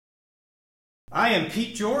I am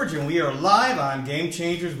Pete George, and we are live on Game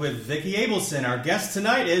Changers with Vicki Abelson. Our guest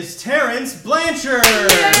tonight is Terence Blanchard.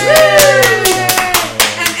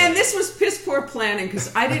 And this was piss poor planning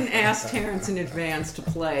because I didn't ask Terence in advance to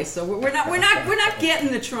play, so we're not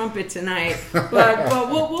getting the trumpet tonight. But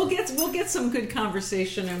we'll get some good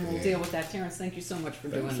conversation and we'll deal with that. Terence, thank you so much for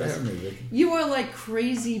doing this. You are like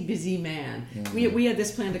crazy busy man. Mm-hmm. We had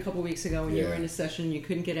this planned a couple weeks ago, and you were in a session and you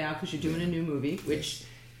couldn't get out because you're doing a new movie, which.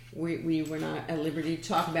 We were not at liberty to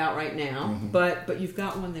talk about right now, but you've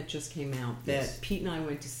got one that just came out that Pete and I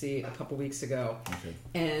went to see a couple weeks ago. Okay.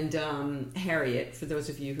 And Harriet, for those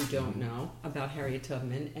of you who don't know about Harriet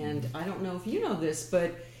Tubman, and I don't know if you know this,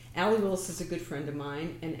 but Allie Willis is a good friend of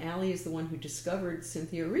mine, and Allie is the one who discovered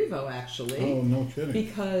Cynthia Erivo, actually. Oh, no kidding.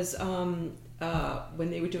 Because when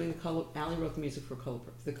they were doing the color, Allie wrote the music for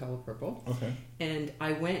The Color Purple. Okay. And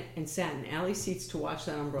I went and sat in Allie's seats to watch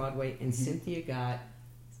that on Broadway, and Cynthia got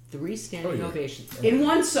 3 standing ovations in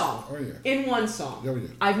one song. Oh, yeah. In one song. Oh, yeah.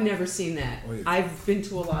 I've never seen that. Oh, yeah. I've been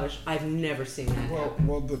to a lot of. I've never seen that.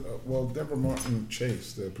 Well, Deborah Martin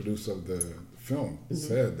Chase, the producer of the film,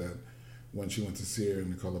 said that when she went to see her in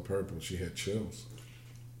The Color Purple, she had chills.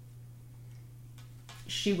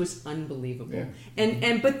 She was unbelievable,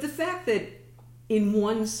 but the fact that in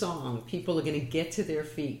one song people are going to get to their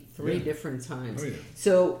feet 3 different times. Oh, yeah.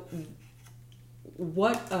 So,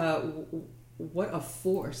 what a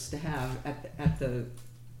force to have at the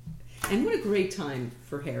and what a great time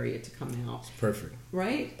for Harriet to come out. It's perfect,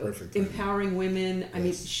 right? Perfect. Empowering women. Yes. I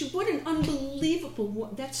mean, what an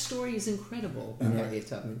unbelievable. That story is incredible about Harriet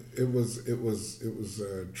Tubman. It was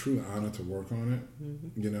a true honor to work on it.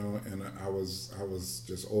 You know, and I was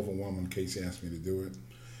just overwhelmed when Casey asked me to do it.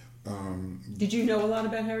 Did you know a lot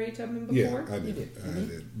about Harriet Tubman before? Yeah, I did. I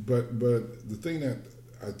did. But the thing that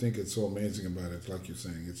I think it's so amazing about it, like you're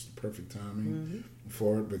saying, it's the perfect timing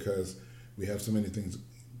for it because we have so many things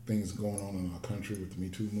going on in our country with the Me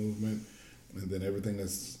Too movement, and then everything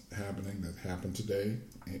that's happening that happened today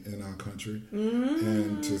in our country,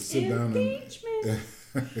 and to sit down and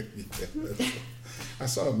I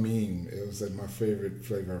saw a meme. It was like my favorite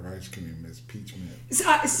flavor of ice cream is peach mint.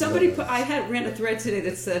 Somebody ran a thread today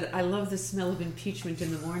that said, "I love the smell of impeachment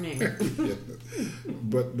in the morning."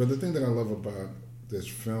 But the thing that I love about this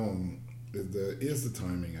film is the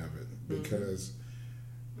timing of it because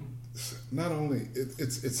not only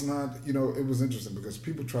it's not, you know, it was interesting because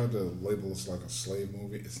people tried to label this like a slave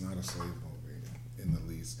movie. It's not a slave movie in the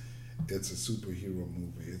least. It's a superhero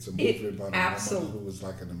movie. It's a movie about a woman who is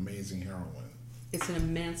like an amazing heroine. It's an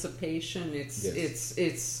emancipation.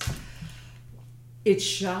 It's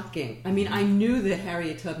shocking. I mean, I knew that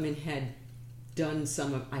Harriet Tubman had done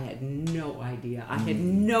I had no idea. I had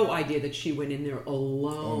no idea that she went in there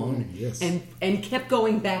alone and kept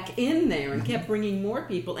going back in there and kept bringing more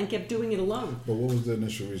people and kept doing it alone. But what was the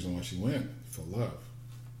initial reason why she went? For love.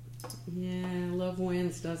 Yeah, love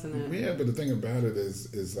wins, doesn't it? Yeah, but the thing about it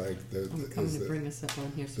is like bring us up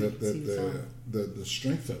on here so you can see the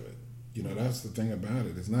strength of it. You know, that's the thing about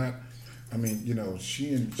it. It's not. I mean, you know,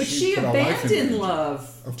 she abandoned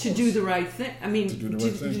love to do the right thing. I mean, to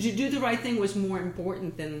do the right thing was more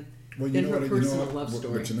important than her personal love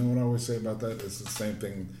story. But you know what I always say about that? It's the same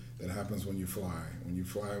thing that happens when you fly. When you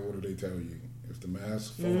fly, what do they tell you? If the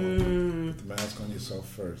mask falls, put the mask on yourself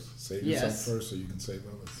first. Save yourself first so you can save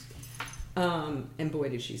others. And boy,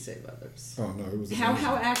 did she save others. Oh, no, it was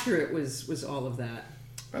how accurate was all of that?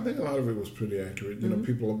 I think a lot of it was pretty accurate. You know,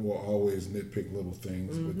 people will always nitpick little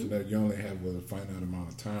things, but you know, you only have a finite amount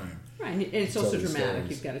of time. Right, and it's also dramatic.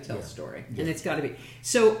 You've got to tell a story, and it's got to be.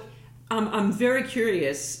 So, I'm very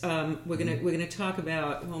curious. We're gonna talk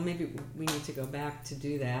about. Well, maybe we need to go back to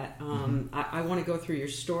do that. I want to go through your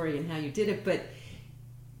story and how you did it, but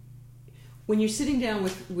when you're sitting down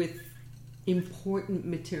with important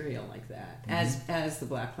material like that, as the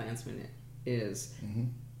Black Klansman is.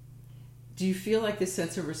 Do you feel like this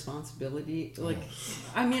sense of responsibility? Like,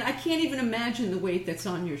 I mean, I can't even imagine the weight that's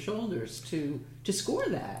on your shoulders to score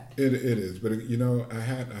that. It is, but you know, I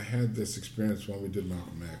had this experience when we did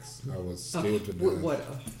Malcolm X. I was scared to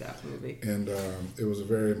death. That movie! And it was a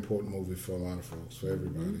very important movie for a lot of folks, for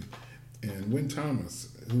everybody. And Wynn Thomas,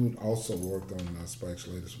 who also worked on Spike's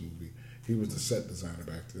latest movie, he was the set designer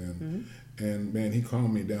back then. And man, he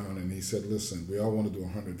calmed me down and he said, listen, we all want to do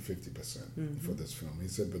 150% for this film. He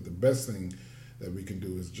said, but the best thing that we can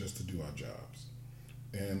do is just to do our jobs.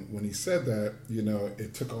 And when he said that, you know,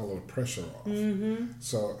 it took all of the pressure off.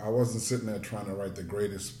 So I wasn't sitting there trying to write the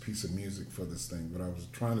greatest piece of music for this thing. What I was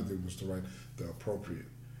trying to do was to write the appropriate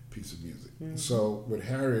piece of music. So with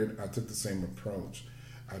Harriet, I took the same approach.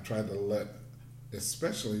 I tried to let,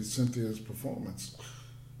 especially Cynthia's performance,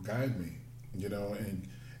 guide me you know,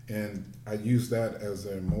 and I use that as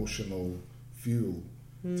an emotional fuel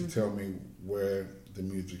to tell me where the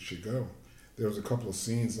music should go. There was a couple of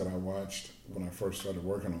scenes that I watched when I first started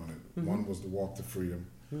working on it. One was the Walk to Freedom.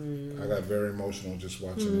 I got very emotional just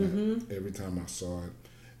watching that every time I saw it.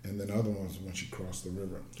 And then the other one was when she crossed the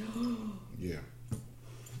river. Yeah.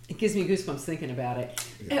 It gives me goosebumps thinking about it.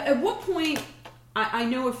 Yeah. At what point, I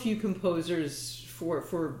know a few composers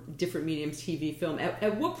for different mediums, TV, film.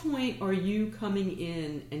 At what point are you coming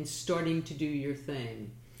in and starting to do your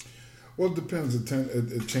thing? Well, it depends.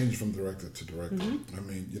 It changes from director to director. I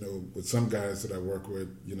mean, you know, with some guys that I work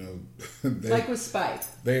with, you know, like with Spike.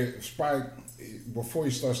 Spike, before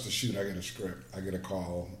he starts to shoot, I get a script. I get a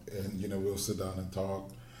call, and, you know, we'll sit down and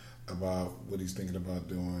talk about what he's thinking about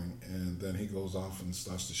doing, and then he goes off and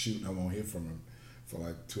starts to shoot, and I won't hear from him for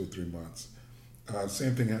like 2 or 3 months.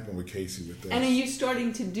 Same thing happened with Casey with this. And are you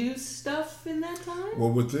starting to do stuff in that time?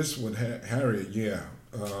 Well, with this, with Harriet, yeah.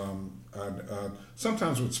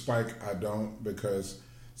 Sometimes with Spike, I don't, because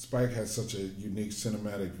Spike has such a unique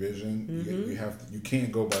cinematic vision. You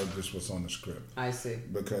can't go by just what's on the script. I see.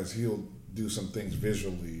 Because he'll do some things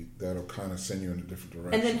visually that'll kind of send you in a different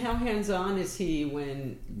direction. And then how hands-on is he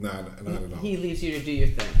when not at all. He leaves you to do your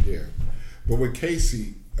thing? Yeah. But with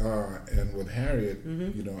Casey and with Harriet,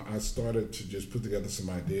 you know, I started to just put together some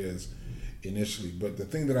ideas initially. But the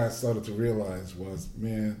thing that I started to realize was,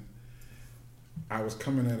 man, I was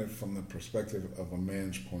coming at it from the perspective of a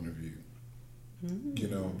man's point of view. You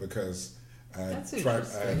know, because I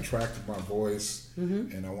had tracked my voice,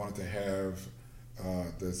 and I wanted to have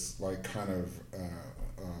this like kind of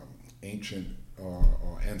ancient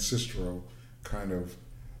or ancestral kind of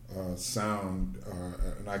sound,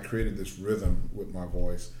 and I created this rhythm with my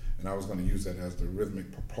voice, and I was going to use that as the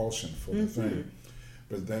rhythmic propulsion for the thing.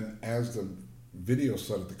 But then as the video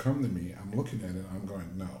started to come to me, I'm looking at it and I'm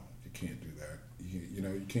going, no, you can't do that. You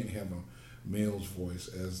know, you can't have a male's voice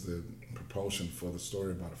as the propulsion for the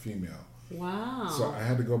story about a female. Wow. So I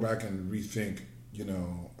had to go back and rethink, you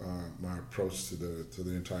know, my approach to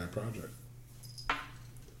the entire project.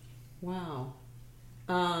 Wow.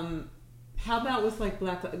 How about with like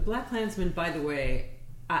BlacKkKlansman? By the way,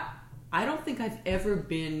 I don't think I've ever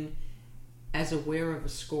been as aware of a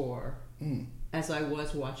score as I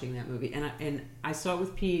was watching that movie, and I saw it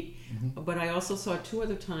with Pete, but I also saw it 2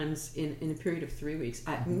 other times in a period of 3 weeks.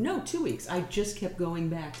 No, 2 weeks. I just kept going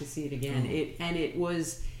back to see it again. It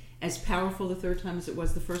was as powerful the third time as it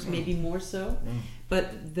was the first, maybe more so.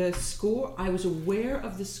 But the score, I was aware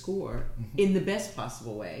of the score in the best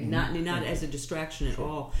possible way, not as a distraction at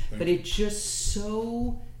all. But it just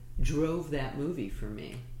so drove that movie for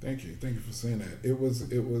me. Thank you for saying that. It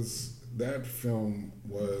was that film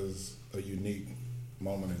was a unique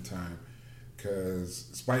moment in time, because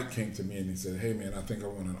Spike came to me and he said, "Hey man, I think I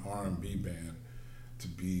want an R&B band to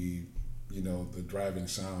be, you know, the driving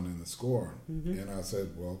sound in the score." And I said,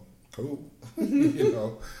 "Well, cool, you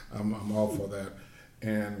know, I'm all for that."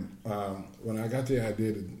 And when I got the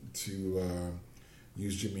idea to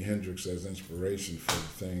use Jimi Hendrix as inspiration for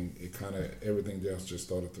the thing, it kind of everything else just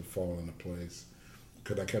started to fall into place.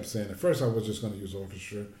 Because I kept saying, at first I was just going to use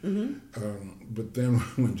orchestra, but then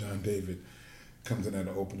when John David comes in that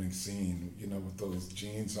opening scene, you know, with those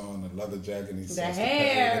jeans on, the leather jacket, and he the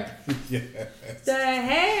hair, the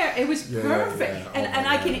hair, it was perfect. Yeah. And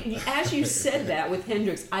I can, as you said that with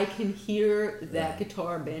Hendrix, I can hear that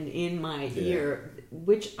guitar bend in my ear,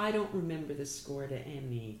 which I don't remember the score to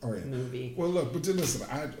any movie. Well, look, but then listen,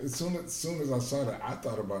 as soon as I saw that, I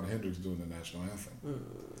thought about Hendrix doing the national anthem.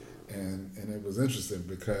 And it was interesting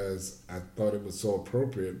because I thought it was so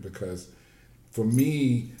appropriate, because for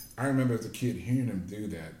me, I remember as a kid hearing him do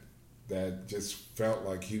that just felt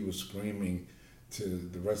like he was screaming to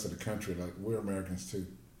the rest of the country, like, we're Americans too.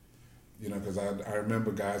 You know, because I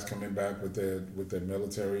remember guys coming back with their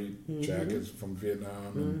military jackets from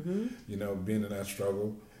Vietnam and, you know, being in that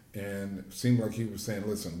struggle. And it seemed like he was saying,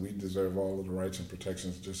 listen, we deserve all of the rights and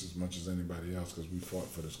protections just as much as anybody else because we fought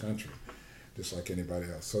for this country, just like anybody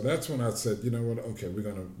else. So that's when I said, you know what, okay, we're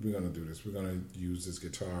gonna do this. We're gonna use this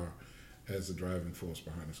guitar as the driving force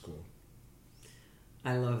behind the score.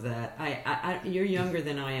 I love that. You're younger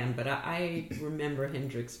than I am, but I remember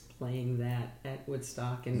Hendrix playing that at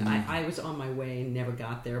Woodstock, and I was on my way and never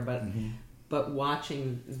got there, but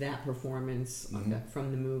watching that performance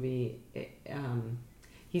from the movie,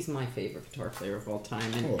 he's my favorite guitar player of all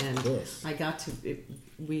time, and I got to.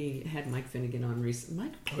 We had Mike Finnegan on recently.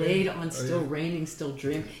 Mike played on "Still Raining, Still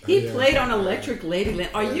Dream." He played on "Electric Ladyland."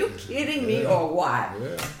 Are you kidding me or what?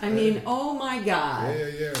 Yeah. I mean, oh my God!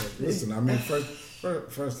 Yeah. Listen, I mean,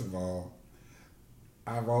 first of all,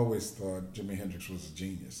 I've always thought Jimi Hendrix was a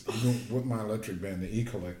genius. Even with my electric band, the E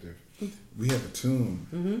Collective, we have a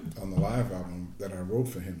tune on the live album that I wrote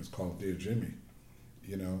for him. It's called "Dear Jimmy."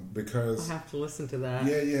 You know, because I'll have to listen to that.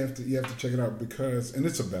 yeah, you have to check it out because, and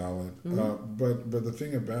it's a ballad. But the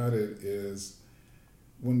thing about it is,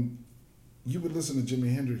 when you would listen to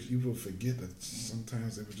Jimi Hendrix, you would forget that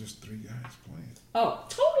sometimes there were just three guys playing. Oh,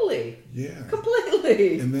 totally. Yeah.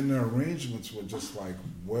 Completely. And then the arrangements were just like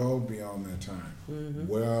well beyond their time.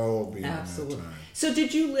 Well beyond Absolutely. their time. So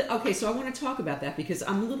did you? Okay, so I want to talk about that because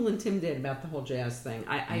I'm a little intimidated about the whole jazz thing.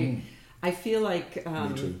 I feel like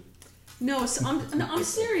Me too. no, so I'm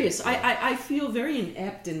serious. I feel very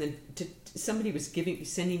inept in the. Somebody was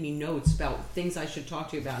sending me notes about things I should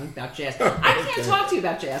talk to you about jazz. I can't talk to you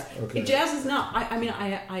about jazz. Okay. Jazz is not. I mean,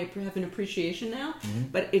 I have an appreciation now,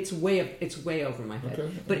 but it's way over my head.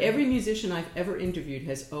 Okay. But every musician I've ever interviewed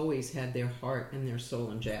has always had their heart and their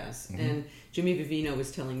soul in jazz. And Jimmy Vivino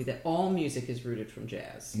was telling me that all music is rooted from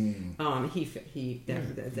jazz.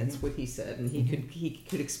 That's what he said, and he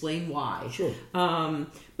could explain why. Sure.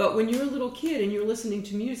 But when you're a little kid and you're listening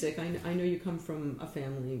to music, I know you come from a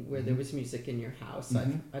family where there was music in your house.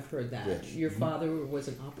 I've heard that. Yes. Your father was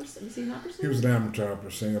an opera singer. Was he an opera singer? He was an amateur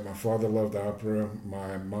opera singer. My father loved opera.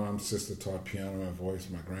 My mom's sister taught piano and voice.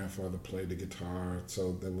 My grandfather played the guitar.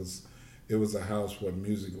 So it was a house where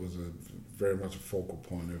music was very much a focal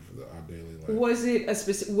point of our daily life. Was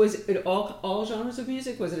it all genres of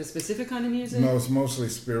music? Was it a specific kind of music? No, it's mostly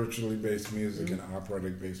spiritually based music and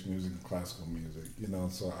operatic based music and classical music. You know,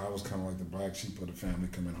 so I was kind of like the black sheep of the family,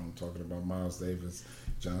 coming home talking about Miles Davis,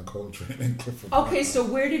 John Coltrane, and Clifford Brown. Okay, so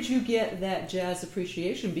where did you get that jazz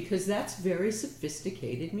appreciation? Because that's very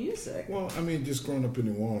sophisticated music. Well, I mean, just growing up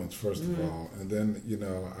in New Orleans, first of all, and then, you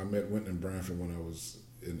know, I met Wynton Branford when I was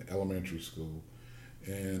in elementary school,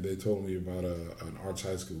 and they told me about an arts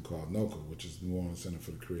high school called NOCA, which is New Orleans Center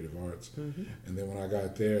for the Creative Arts. And then when I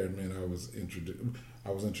got there, man, I was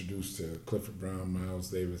introduced to Clifford Brown,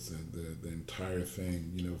 Miles Davis, and the entire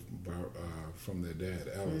thing, you know, from their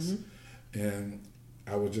dad, Ellis. And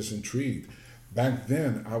I was just intrigued. Back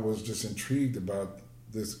then, I was just intrigued about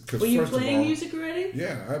this. Were you playing music already?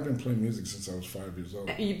 Yeah, I've been playing music since I was 5 years old.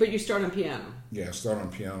 But you started on piano. Yeah, I started on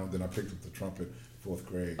piano, then I picked up the trumpet, 4th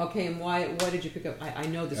grade. Okay, and why did you pick up? I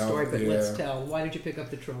know the story, but let's tell. Why did you pick up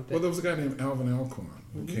the trumpet? Well, there was a guy named Alvin Alcorn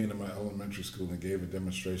who came to my elementary school and gave a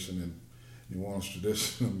demonstration in New Orleans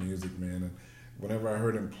traditional music, man. And whenever I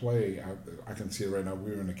heard him play, I can see it right now.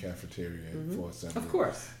 We were in the cafeteria at 4th Assembly. Of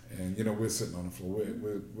course. And, you know, we're sitting on the floor.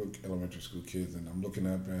 We're elementary school kids, and I'm looking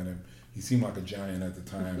up at him. He seemed like a giant at the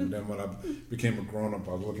time. And then when I became a grown-up,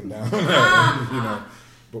 I was looking down at him, you know.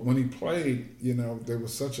 But when he played, you know, there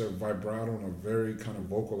was such a vibrato and a very kind of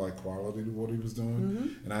vocal-like quality to what he was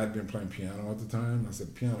doing. And I had been playing piano at the time. I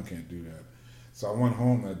said, piano can't do that. So I went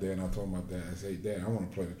home that day and I told my dad, I said, hey, Dad, I want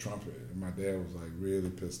to play the trumpet. And my dad was like really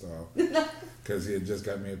pissed off because he had just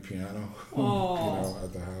got me a piano, you know,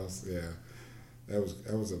 at the house. Yeah, that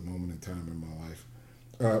was a moment in time in my life.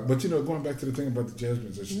 But, you know, going back to the thing about the jazz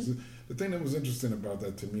musicians, the thing that was interesting about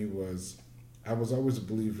that to me was I was always a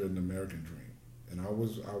believer in the American dream. And I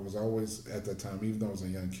was always, at that time, even though I was a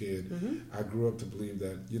young kid, I grew up to believe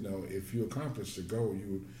that, you know, if you accomplished your goal,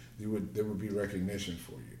 there would be recognition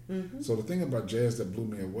for you. So the thing about jazz that blew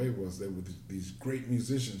me away was there were these great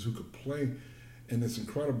musicians who could play in this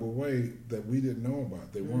incredible way that we didn't know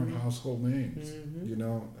about. They weren't household names. You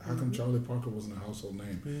know, how come Charlie Parker wasn't a household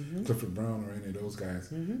name? Clifford Brown or any of those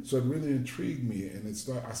guys. So it really intrigued me, and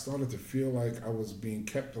I started to feel like I was being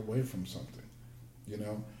kept away from something, you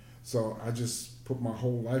know? So I just put my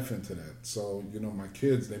whole life into that. So, you know, my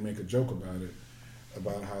kids, they make a joke about it,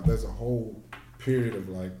 about how there's a whole period of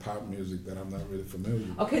like pop music that I'm not really familiar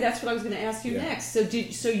with. Okay, that's what I was going to ask you next. So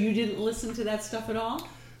you didn't listen to that stuff at all?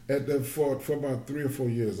 For about 3 or 4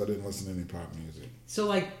 years, I didn't listen to any pop music. So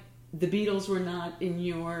like the Beatles were not in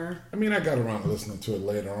your... I mean, I got around to listening to it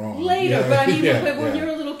later on. Later, but I mean, when you're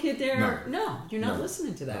a little kid there, you're not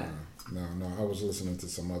listening to that. No, I was listening to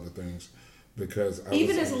some other things. Because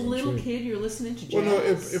even as a little kid, you're listening to jazz. Well, no,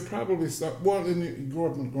 it probably started. Well,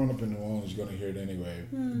 growing up in New Orleans, you're going to hear it anyway.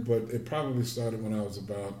 But it probably started when I was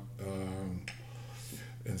about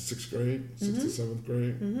in 6th grade, 6th to 7th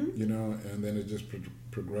grade. You know, and then it just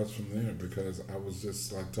progressed from there because I was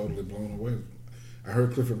just like totally blown away. I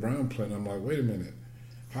heard Clifford Brown play, and I'm like, wait a minute,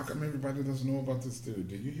 how come everybody doesn't know about this dude?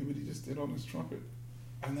 Did you hear what he just did on his trumpet?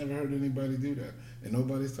 I never heard anybody do that, and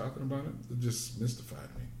nobody's talking about it. It just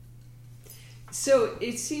mystified me. So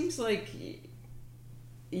it seems like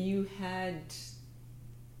you had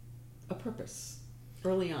a purpose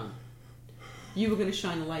early on. You were going to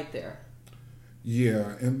shine a light there.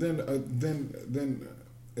 Yeah, and then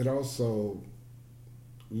it also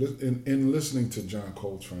in listening to John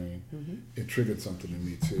Coltrane, it triggered something in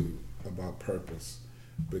me too about purpose,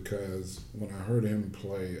 because when I heard him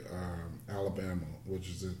play Alabama, which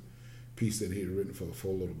is a piece that he had written for the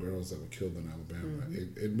 4 little girls that were killed in Alabama,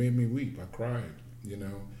 it made me weep. I cried, you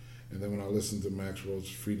know. And then when I listened to Max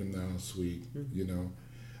Roach's "Freedom Now and Sweet," you know,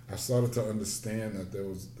 I started to understand that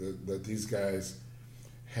that these guys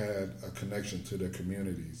had a connection to their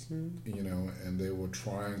communities, you know, and they were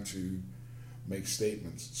trying to make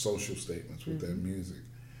statements, social statements with their music.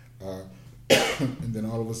 And then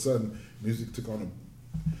all of a sudden, music took on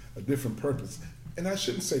a different purpose. And I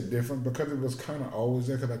shouldn't say different, because it was kind of always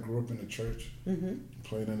there, because I grew up in the church,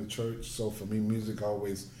 played in the church. So for me, music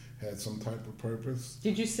always had some type of purpose.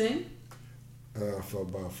 Did you sing? For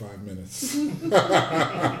about 5 minutes.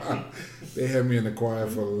 They had me in the choir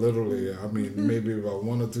for literally, I mean, maybe about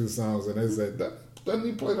 1 or 2 songs, and they said, doesn't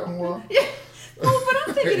he play that one? Yeah. Well, but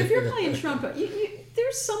I'm thinking, if you're playing trumpet,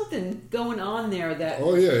 there's something going on there that...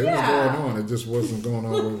 Oh, yeah, it was going on. It just wasn't going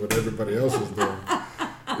on with what everybody else was doing.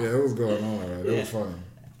 Yeah, it was going on, right? It was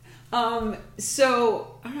fun.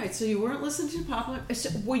 So, all right, so you weren't listening to pop. So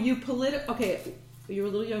were you political? Okay, you were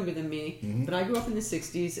a little younger than me, but I grew up in the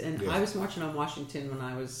 60s, and I was marching on Washington when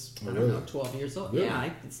I was, I don't know, 12 years old. Really? Yeah,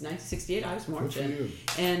 it's 1968, I was marching. Good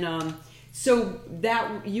for you. And so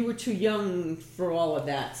that, you were too young for all of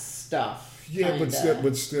that stuff. Yeah, kinda.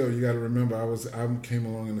 but still, you got to remember, I came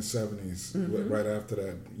along in the 70s, right after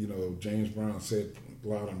that. You know, James Brown said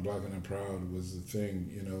 "Loud and Black and Proud" was the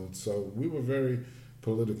thing. You know, so we were very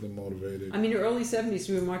politically motivated. I mean, the early 70s,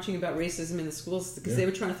 we were marching about racism in the schools because they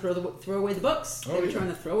were trying to throw away the books. They were trying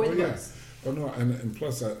to throw away the books. Oh no, and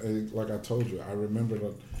plus, like I told you, I remember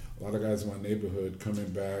a lot of guys in my neighborhood coming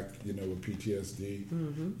back, you know, with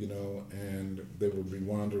PTSD, you know, and they would be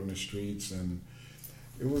wandering the streets, and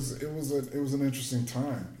it was an interesting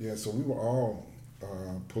time. Yeah, so we were all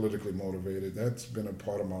politically motivated. That's been a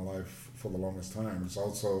part of my life for the longest time.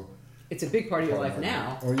 It's a big part of your life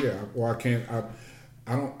now. Oh yeah. Well,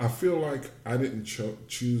 I feel like I didn't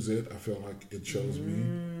choose it. I feel like it chose me.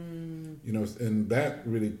 You know, and that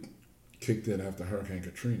really kicked in after Hurricane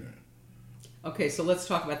Katrina. Okay, so let's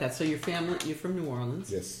talk about that. So you're from New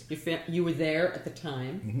Orleans. Yes. You were there at the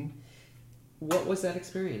time. What was that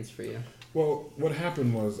experience for you? Well, what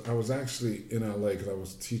happened was I was actually in LA because I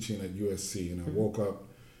was teaching at USC, and I woke up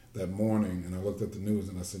that morning and I looked at the news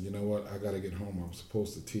and I said, you know what, I got to get home. I was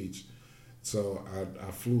supposed to teach. So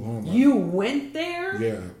I flew home. You went there?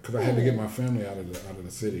 Yeah, because I had to get my family out of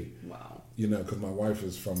the city. Wow. You know, because my wife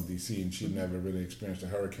is from D.C. and she never really experienced a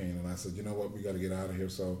hurricane. And I said, you know what, we got to get out of here.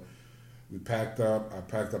 So we packed up. I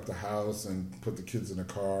packed up the house and put the kids in the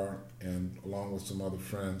car, and along with some other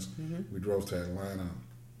friends, we drove to Atlanta.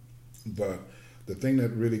 But the thing that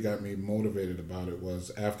really got me motivated about it was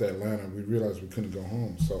after Atlanta, we realized we couldn't go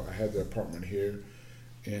home. So I had the apartment here,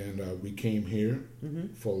 and we came here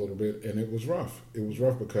for a little bit, and it was rough. It was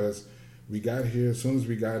rough because we got here. As soon as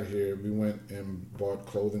we got here, we went and bought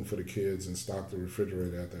clothing for the kids and stocked the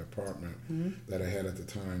refrigerator at the apartment that I had at the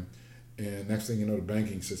time. And next thing you know, the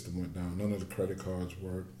banking system went down. None of the credit cards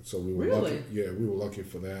worked. So we were lucky. Yeah, we were lucky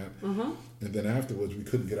for that. And then afterwards, we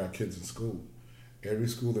couldn't get our kids in school. Every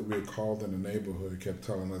school that we had called in the neighborhood kept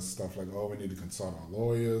telling us stuff like, oh, we need to consult our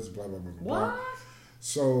lawyers, blah, blah, blah, blah. What?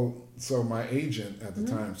 So my agent at the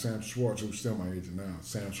time, Sam Schwartz, who's still my agent now,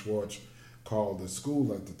 Sam Schwartz called the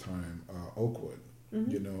school at the time, Oakwood,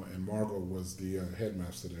 you know, and Margot was the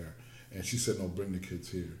headmaster there. And she said, no, bring the kids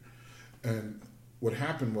here. And what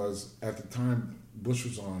happened was, at the time, Bush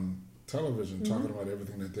was on television talking about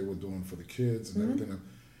everything that they were doing for the kids and everything.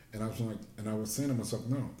 And I was like, and I was saying to myself,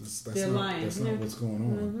 no, that's not what's going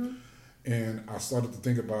on. And I started to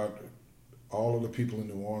think about all of the people in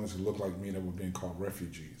New Orleans who looked like me that were being called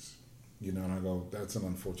refugees. You know, and I go, that's an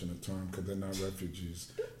unfortunate term because they're not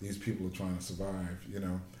refugees. These people are trying to survive, you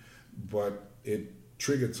know. But it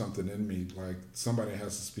triggered something in me, like somebody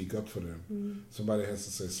has to speak up for them. Somebody has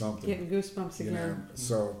to say something. Getting goosebumps again. You know?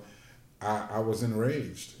 So I was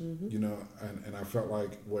enraged, you know, and I felt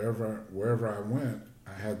like wherever I went,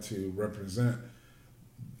 I had to represent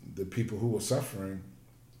the people who were suffering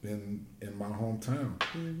in my hometown.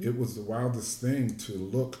 It was the wildest thing to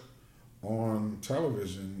look on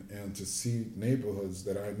television and to see neighborhoods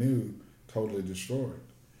that I knew totally destroyed.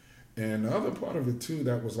 And the other part of it too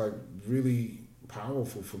that was like really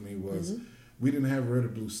powerful for me was we didn't have red or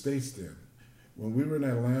blue states then. When we were in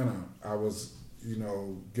Atlanta, I was, you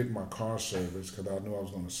know, getting my car serviced because I knew I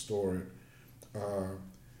was going to store it.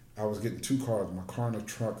 I was getting 2 cars, my car and a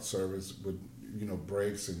truck service with, you know,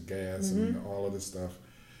 brakes and gas and all of this stuff.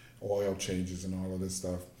 oil changes and all of this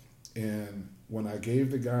stuff. And when I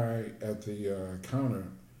gave the guy at the counter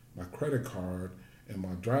my credit card and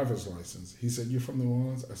my driver's license, he said, "You're from New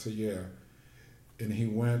Orleans?" I said, "Yeah." And he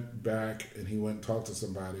went back and he went and talked to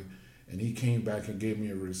somebody, and he came back and gave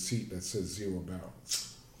me a receipt that says 0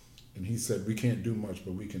 balance. And he said, "We can't do much,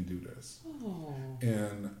 but we can do this." Oh.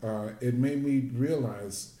 And it made me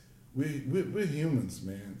realize we're humans,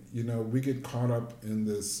 man. You know, we get caught up in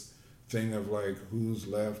this thing of like who's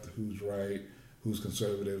left, who's right, who's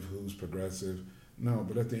conservative, who's progressive. No,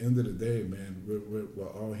 but at the end of the day, man, we're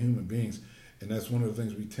all human beings. And that's one of the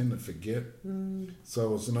things we tend to forget.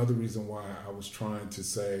 So it's another reason why I was trying to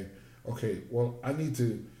say, okay, well, I need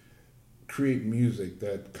to create music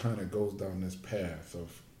that kind of goes down this path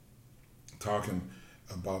of talking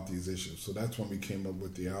about these issues. So that's when we came up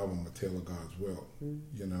with the album, A Tale of God's Will,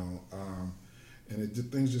 you know,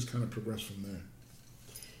 and things just kind of progressed from there.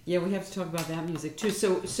 Yeah, we have to talk about that music too.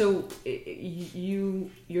 So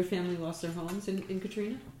your family lost their homes in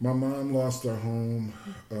Katrina? My mom lost her home.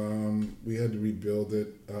 We had to rebuild it.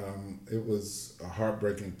 It was a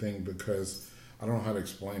heartbreaking thing because I don't know how to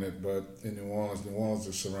explain it, but in New Orleans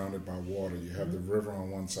is surrounded by water. You have the river on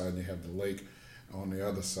one side and you have the lake on the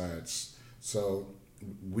other side. So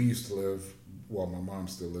we used to live, well, my mom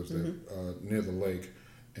still lives there, near the lake.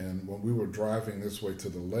 And when we were driving this way to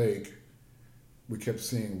the lake, we kept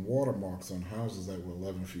seeing watermarks on houses that were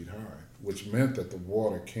 11 feet high, which meant that the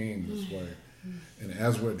water came this way. And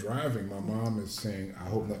as we're driving, my mom is saying, "I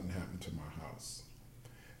hope nothing happened to my house."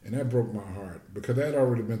 And that broke my heart because I had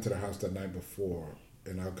already been to the house that night before,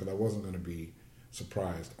 and because I wasn't going to be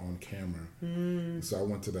surprised on camera. So I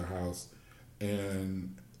went to the house,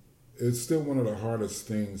 and it's still one of the hardest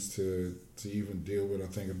things to even deal with, I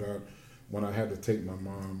think, about when I had to take my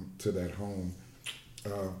mom to that home.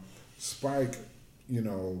 Spike, you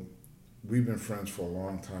know, we've been friends for a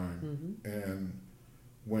long time, and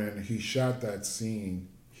when he shot that scene,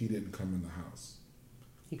 he didn't come in the house.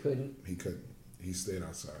 He couldn't. He stayed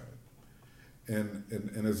outside. And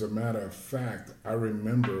as a matter of fact, I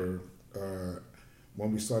remember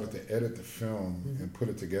when we started to edit the film and put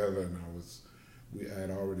it together, and we had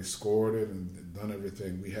already scored it and done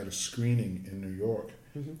everything. We had a screening in New York,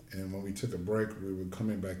 and when we took a break, we were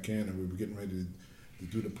coming back in, and we were getting ready to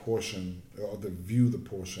do the portion, or to view the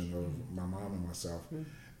portion of my mom and myself.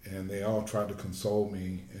 And they all tried to console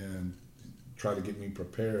me and try to get me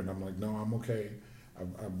prepared. And I'm like, no, I'm okay.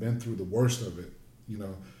 I've been through the worst of it. You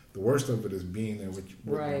know, the worst of it is being there with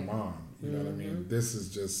Right. my mom. You know what I mean? This is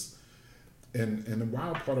just, and the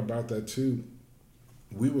wild part about that too,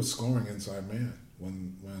 we were scoring Inside Man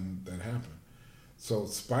when that happened. So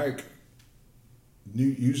Spike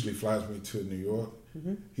usually flies me to New York.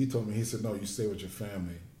 He told me, he said, "No, you stay with your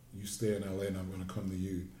family. You stay in LA and I'm going to come to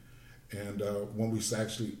you." And when we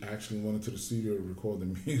actually went into the studio to record the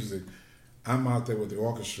music, I'm out there with the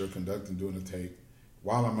orchestra conducting, doing the take.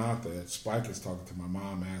 While I'm out there, Spike is talking to my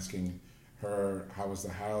mom, asking her, "How was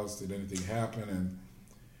the house? Did anything happen?" And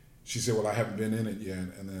she said, "Well, I haven't been in it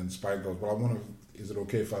yet." And then Spike goes, "Well, is it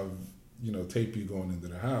okay if I, tape you going into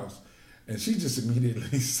the house?" And she just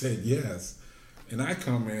immediately said yes. And I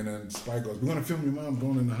come in and Spike goes, "We're going to film your mom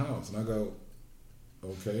going in the house." And I go,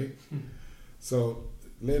 "Okay." So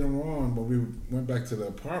later on, when we went back to the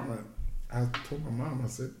apartment, I told my mom, I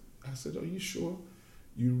said, "Are you sure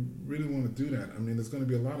you really want to do that? I mean, there's going to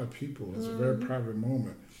be a lot of people. It's a very private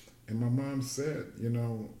moment." And my mom said,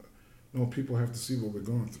 no, people have to see what we're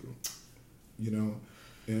going through,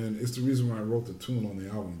 And it's the reason why I wrote the tune on the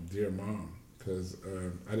album, Dear Mom, because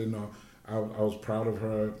I didn't know, I was proud of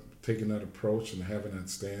her taking that approach and having that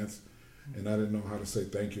stance, and I didn't know how to say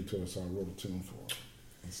thank you to her, so I wrote a tune for her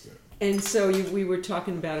instead. And so we were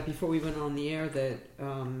talking about it before we went on the air that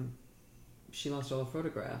she lost all her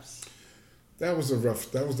photographs. That was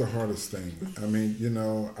the hardest thing. I mean,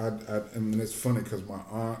 I mean, it's funny because my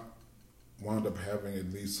aunt wound up having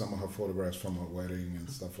at least some of her photographs from her wedding and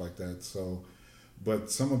stuff like that. So,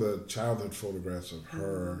 but some of the childhood photographs of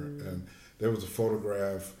her, and there was a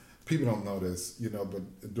photograph. People don't know this,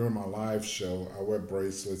 but during my live show, I wear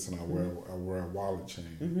bracelets and I wear a wallet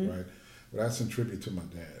chain, right? But that's in tribute to my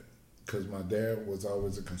dad, because my dad was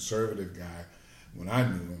always a conservative guy. When I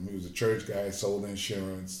knew him, he was a church guy, sold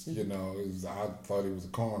insurance. I thought he was a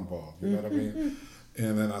cornball. You know what I mean?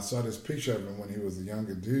 And then I saw this picture of him when he was a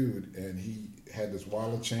younger dude, and he had this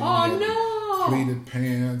wallet chain. Oh, he had no! Pleated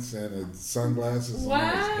pants and his sunglasses. Wow.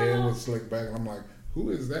 And his hair was slicked back. And I'm like,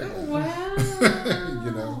 who is that?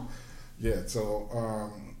 Wow. Yeah.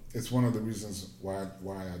 So it's one of the reasons why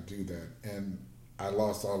I do that, and I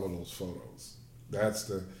lost all of those photos. That's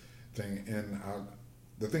the thing, and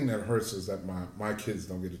the thing that hurts is that my kids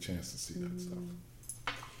don't get a chance to see that stuff.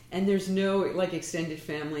 And there's no like extended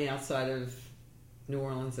family outside of New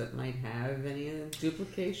Orleans that might have any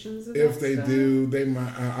duplications of If that they stuff? do, they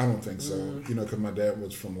might. I don't think so. You know, because my dad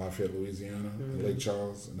was from Lafayette, Louisiana, Lake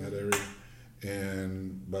Charles, in that area.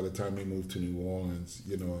 And by the time he moved to New Orleans,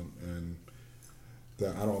 you know, and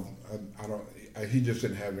he just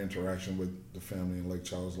didn't have interaction with the family in Lake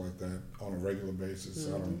Charles like that on a regular basis.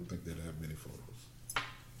 I don't think they'd have many photos.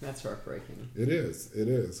 That's heartbreaking. It is,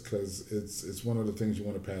 because it's one of the things you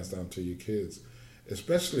want to pass down to your kids,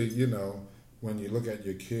 especially, you know, when you look at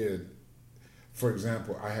your kid. For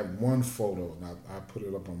example, I have one photo, and I put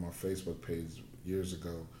it up on my Facebook page years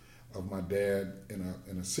ago, of my dad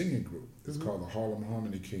in a singing group. It's called the Harlem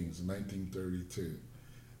Harmony Kings in 1932.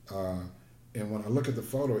 And when I look at the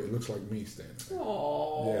photo, it looks like me standing there.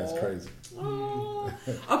 Aww. Yeah, it's crazy.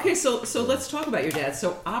 Aww. Okay, so let's talk about your dad.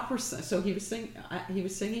 So opera. So he was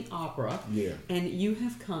singing opera. Yeah. And you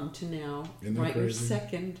have come to now Isn't that write your crazy?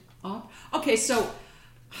 second opera. Okay, so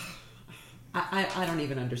I don't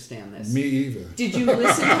even understand this. Me either. Did you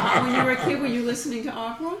listen to when you were a kid? Were you listening to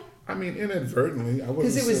opera? I mean, inadvertently, I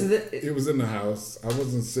wasn't. 'Cause It was in the house. I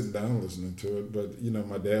wasn't sitting down listening to it, but you know,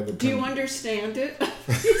 my dad would. Do you come- understand it? How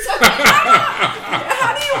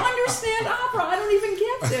do you understand opera? I don't even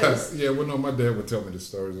get this. Yeah, well, no, my dad would tell me the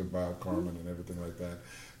stories about Carmen and everything like that.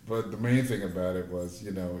 But the main thing about it was,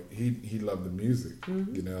 you know, he loved the music,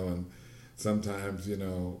 you know, and sometimes, you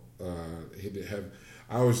know, he'd have.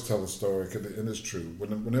 I always tell a story, and it's true.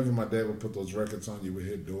 Whenever my dad would put those records on, you would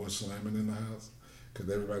hear doors slamming in the house. Because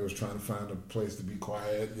everybody was trying to find a place to be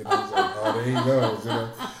quiet, you know. It's like, oh, there he goes, you know.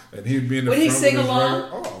 And he'd be in the Would front he with sing his along?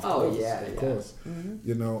 record. Oh, of Oh, course, yeah, of yeah. course.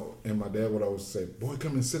 You know, and my dad would always say, "Boy,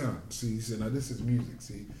 come and sit down. See," he said, "now this is music.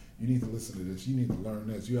 See, you need to listen to this. You need to learn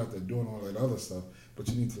this. You have to doing all that other stuff, but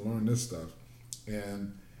you need to learn this stuff."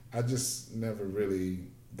 And I just never really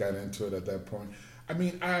got into it at that point. I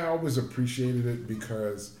mean, I always appreciated it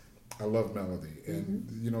because I love melody, and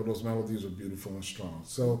you know, those melodies are beautiful and strong.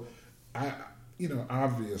 So you know,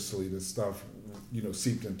 obviously the stuff, you know,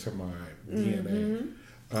 seeped into my DNA.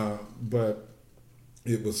 But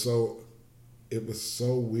it was so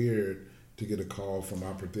weird to get a call from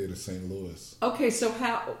Opera Theater St. Louis. Okay, so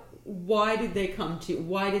why did they come to you?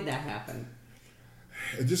 Why did that happen?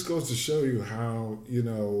 It just goes to show you how, you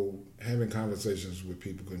know, having conversations with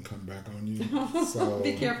people can come back on you. So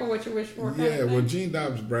Be careful what you wish for. yeah, well, Gene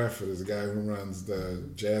Dobbs Bradford is the guy who runs the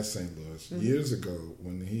Jazz St. Louis. Years ago,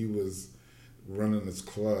 when he was running this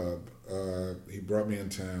club, he brought me in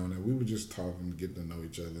town, and we were just talking, getting to know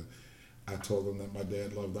each other. I told him that my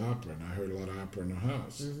dad loved opera, and I heard a lot of opera in the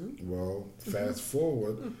house. Well, fast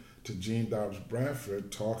forward to Gene Dobbs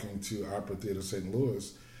Bradford talking to Opera Theater St.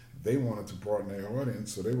 Louis. They wanted to broaden their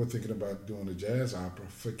audience, so they were thinking about doing a jazz opera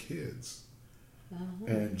for kids.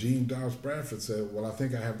 And Gene Dobbs Bradford said, "Well, I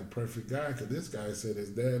think I have the perfect guy, because this guy said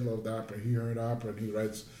his dad loved opera, he heard opera, and he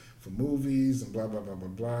writes for movies and blah, blah, blah, blah,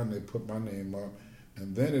 blah," and they put my name up.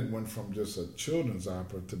 And then it went from just a children's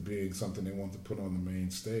opera to being something they want to put on the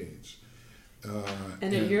main stage.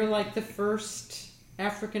 And then you're like the first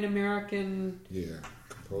African-American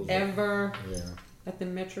composer. ever Yeah, at the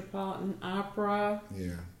Metropolitan Opera.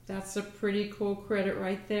 yeah. That's a pretty cool credit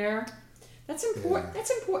right there. That's important. Yeah.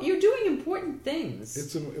 That's important. You're doing important things.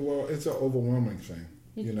 It's an overwhelming thing,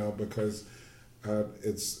 you know, because I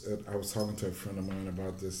was talking to a friend of mine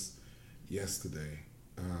about this yesterday,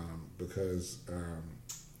 because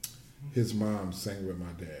his mom sang with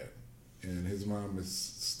my dad, and his mom is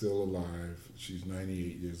still alive. She's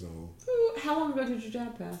 98 years old. Ooh, how long ago did your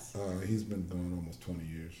dad pass? He's been gone almost 20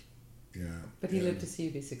 years. Yeah. But he lived to see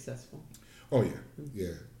you be successful. Oh yeah,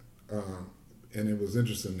 yeah. And it was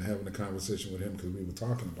interesting having a conversation with him, because we were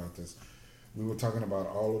talking about this. We were talking about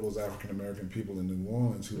all of those African American people in New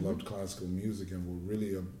Orleans who loved classical music and were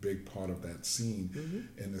really a big part of that scene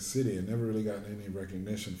in the city, and never really gotten any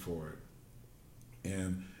recognition for it.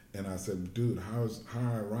 And I said, "Dude, how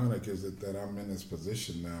ironic is it that I'm in this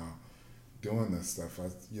position now, doing this stuff?"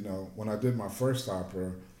 You know, when I did my first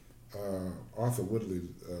opera, Arthur Woodley,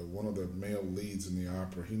 one of the male leads in the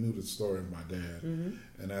opera, he knew the story of my dad.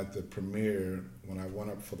 And at the premiere, when I went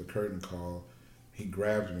up for the curtain call, he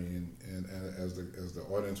grabbed me, and as the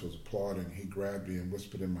audience was applauding, he grabbed me and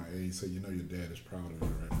whispered in my ear. He said, "You know, your dad is proud of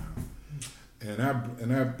you right now." And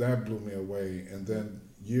that blew me away. And then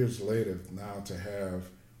years later, now to have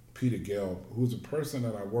Peter Gelb, who's a person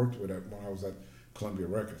that I worked with when I was at Columbia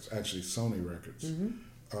Records, actually Sony Records,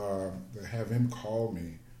 to have him call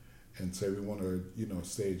me and say, "We want to, you know,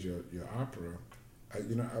 stage your opera."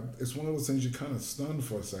 It's one of those things you kind of stunned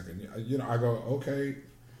for a second. I go, "Okay,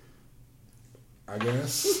 I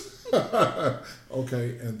guess.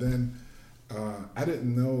 Okay, and then I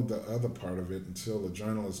didn't know the other part of it until a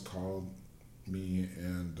journalist called me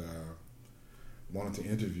and wanted to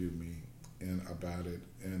interview me and about it.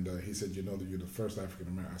 And he said, "You know that you're the first African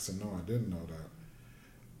American." I said, "No, I didn't know that."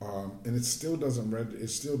 And it still it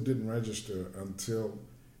still didn't register until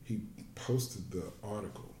he posted the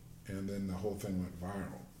article, and then the whole thing went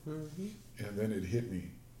viral. Mm-hmm. And then it hit me,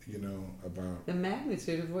 about the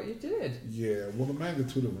magnitude of what you did. Yeah, well, the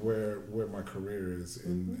magnitude of where my career is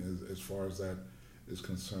as far as that is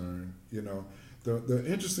concerned. The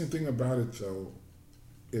interesting thing about it though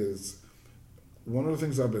is one of the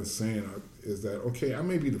things I've been saying is that okay, I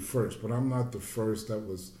may be the first, but I'm not the first that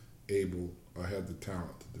was able or had the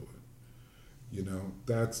talent to do it.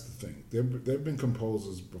 That's the thing. There've been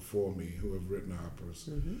composers before me who have written operas.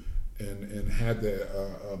 Mm-hmm. And had the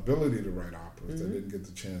ability to write operas that didn't get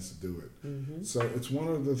the chance to do it. Mm-hmm. So it's one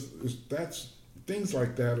of that's things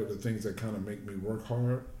like that are the things that kind of make me work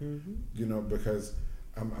hard. Mm-hmm. Because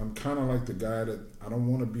I'm kind of like the guy that I don't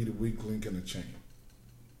want to be the weak link in the chain.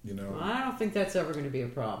 Well, I don't think that's ever going to be a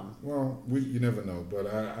problem. Well, you never know, but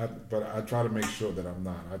I try to make sure that I'm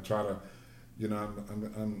not. I try to.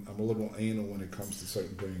 I'm a little anal when it comes to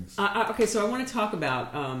certain things. Okay, so I want to talk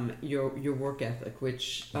about your work ethic,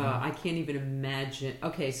 which I can't even imagine.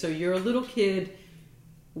 Okay, so you're a little kid.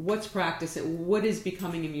 What's practicing? What is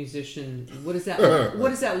becoming a musician? What does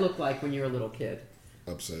that look like when you're a little kid?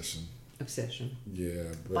 Obsession.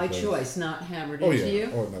 Yeah. By choice, not hammered into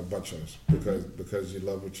you? Oh, no, by choice. Because you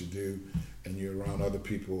love what you do and you're around other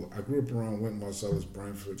people. I grew up around Wynton Marsalis,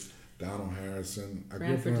 Branford, Donald Harrison.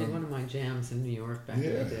 Branford did one of my jams in New York back in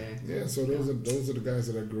the day. Yeah, so those are the guys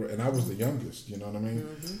that I grew up, and I was the youngest, you know what I mean?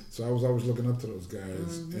 Mm-hmm. So I was always looking up to those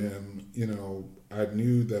guys, and, I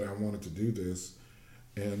knew that I wanted to do this.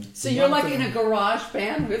 And so you're like in a garage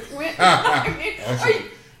band with Wynton? Actually,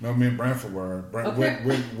 no, me and Branford were.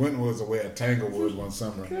 Wynton was away at Tanglewood one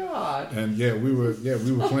summer. God. And we were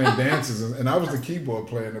playing dances, and I was the keyboard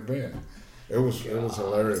player in the band. It was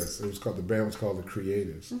hilarious. The band was called the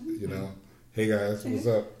Creators. Hey guys, what's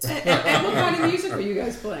up? and what kind of music were you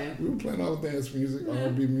guys playing? We were playing all the dance music,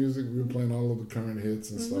 R&B music. We were playing all of the current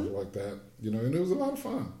hits and stuff like that. And it was a lot of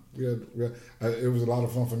fun. It was a lot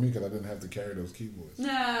of fun for me because I didn't have to carry those keyboards.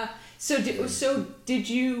 Nah. So did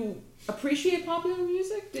you appreciate popular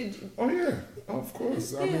music? Did you? Oh yeah, of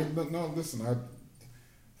course. Yeah. I mean, no, listen,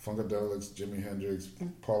 Funkadelics, Jimi Hendrix,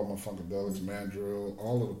 Parliament Funkadelics, Mandrill,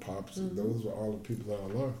 all of the pops. Those were all the people that I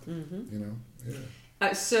loved.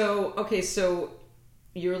 Yeah. So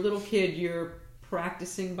you're a little kid. You're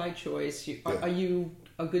practicing by choice. Are you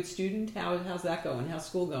a good student? How's that going? How's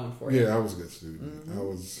school going for you? Yeah, I was a good student. I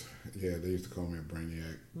was. Yeah, they used to call me a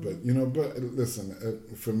brainiac. But But listen,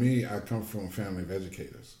 for me, I come from a family of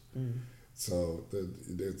educators, so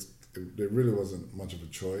there really wasn't much of a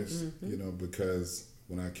choice. Because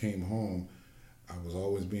when I came home, I was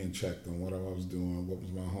always being checked on what I was doing, what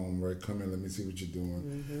was my homework. Come in, let me see what you're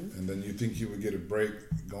doing. And then you think you would get a break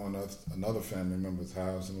going to another family member's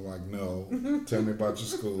house, and they're like, no, tell me about your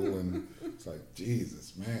school. And it's like,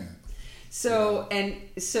 Jesus, man. So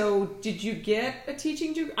did you get a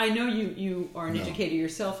teaching degree? I know you are an educator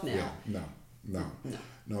yourself now. Yeah,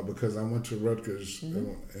 no, because I went to Rutgers,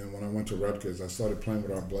 and when I went to Rutgers, I started playing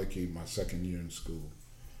with Art Blakey my second year in school.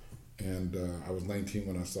 And I was 19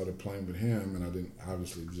 when I started playing with him, and I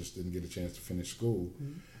didn't get a chance to finish school.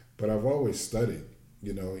 But I've always studied,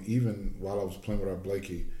 even while I was playing with Art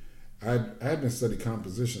Blakey. I had been studying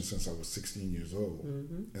composition since I was 16 years old.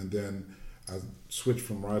 And then I switched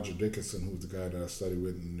from Roger Dickinson, who was the guy that I studied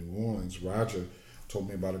with in New Orleans. Roger told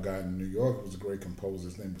me about a guy in New York who was a great composer.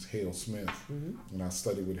 His name was Hale Smith. And I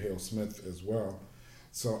studied with Hale Smith as well.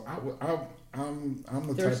 So I'm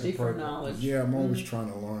the thirsty type of person. for knowledge. Yeah, I'm always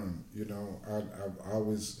trying to learn. I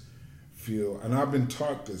always feel, and I've been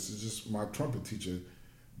taught this. It's just my trumpet teacher,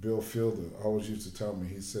 Bill Fielder, always used to tell me.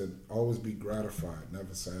 He said, "Always be gratified,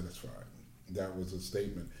 never satisfied." That was a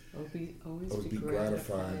statement. Always be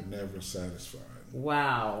gratified, never satisfied.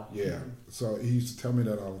 Wow. Yeah. So he used to tell me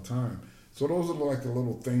that all the time. So those are like the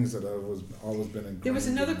little things that I've always been ingrained. There was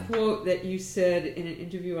another quote that you said in an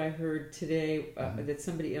interview I heard today that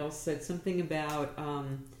somebody else said, something about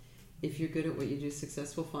if you're good at what you do,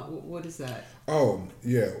 successful. What is that? Oh,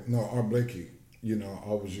 yeah. No, Art Blakey,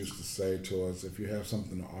 always used to say to us, if you have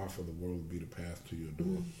something to offer, the world will be the path to your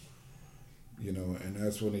door. And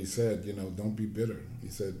that's when he said, don't be bitter. He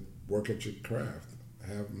said, work at your craft,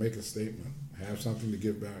 make a statement, have something to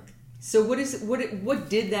give back. So what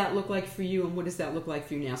did that look like for you, and what does that look like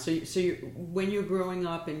for you now? So when you're growing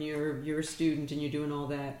up and you're a student and you're doing all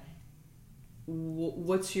that,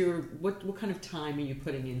 what's your what kind of time are you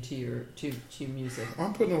putting into your to music?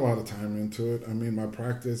 I'm putting a lot of time into it. I mean, my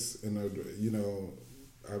practice, you know,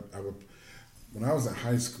 I would, when I was in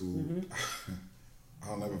high school,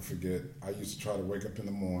 I'll never forget. I used to try to wake up in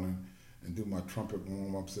the morning and do my trumpet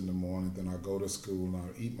warm-ups in the morning. Then I'd go to school and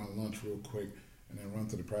I'd eat my lunch real quick and then run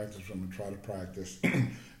to the practice room and try to practice.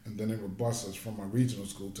 And then they would bus us from my regional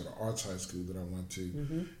school to the arts high school that I went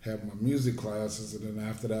to, have my music classes, and then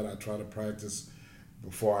after that I try to practice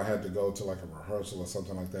before I had to go to like a rehearsal or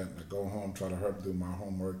something like that, and I go home, try to do my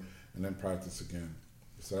homework, and then practice again.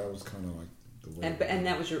 So that was kind of like the way. And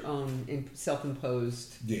that was your own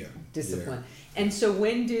self-imposed discipline. Yeah. And so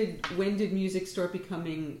when did music start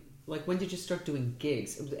becoming, like, when did you start doing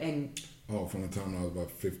gigs? And from the time I was about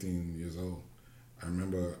 15 years old. I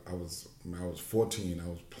remember I was 14.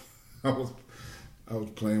 I was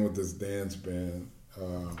playing with this dance band.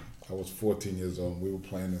 I was 14 years old. And we were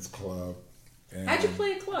playing this club. And how'd you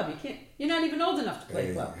play a club? You're not even old enough to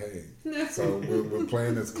play a club. So we're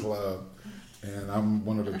playing this club, and I'm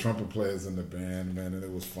one of the trumpet players in the band, man. And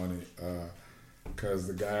it was funny because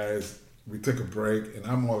the guys. We took a break, and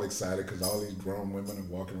I'm all excited because all these grown women are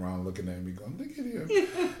walking around looking at me, going, "Look at him!"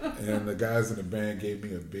 And the guys in the band gave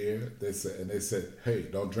me a beer. They said, "Hey,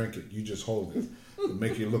 don't drink it. You just hold it. It'll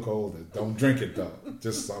make you look older. Don't drink it though."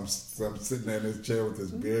 Just I'm sitting there in this chair with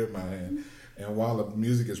this beer in my hand, and while the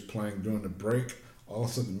music is playing during the break, all of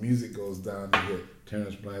a sudden the music goes down. You hear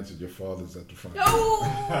Terrence Blanchard, your father's at the front.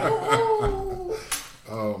 Oh!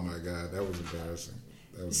 Oh my God, that was embarrassing.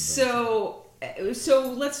 So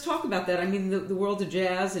let's talk about that. I mean, the world of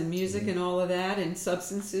jazz and music and all of that, and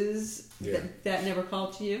substances. Yeah. That never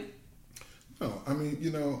called to you? No, I mean,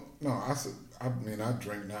 I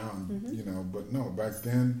drink now, but no, back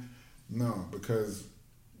then, no, because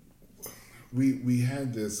we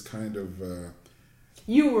had this kind of.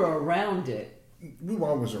 You were around it. We were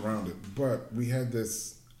always around it, but we had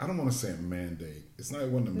this. I don't want to say a mandate. It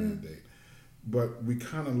wasn't a mandate, but we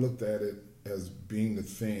kind of looked at it as being the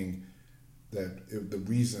thing. The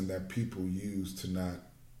reason that people used to not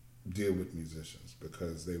deal with musicians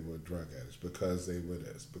because they were drug addicts, because they were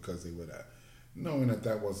this, because they were that, knowing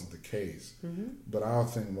that wasn't the case. But our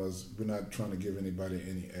thing was we're not trying to give anybody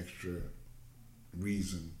any extra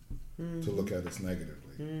reason to look at us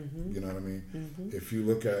negatively. You know what I mean? If you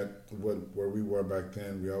look at where we were back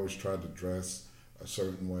then, we always tried to dress a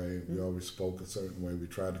certain way. We always spoke a certain way. We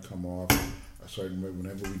tried to come off a certain way.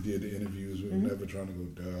 Whenever we did the interviews, we were never trying to go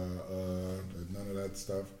none of that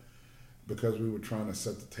stuff, because we were trying to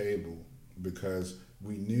set the table, because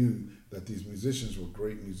we knew that these musicians were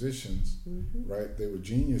great musicians, right? They were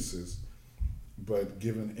geniuses, but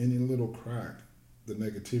given any little crack, the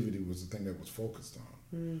negativity was the thing that was focused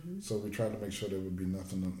on. So we tried to make sure there would be none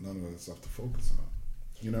of that stuff to focus on.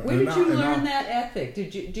 Where did you learn that ethic?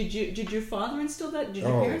 Did your father instill that? Did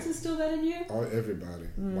your parents instill that in you? Everybody.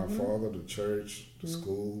 My father, the church, the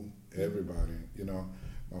school, everybody.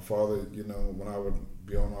 My father, when I would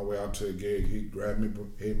be on my way out to a gig, he'd grab me,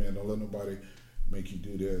 "Hey man, don't let nobody make you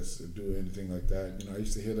do this or do anything like that." I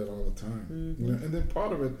used to hear that all the time. And then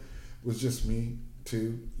part of it was just me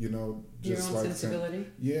too. Just your own like sensibility.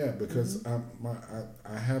 Yeah, because I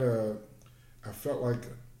felt like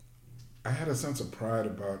I had a sense of pride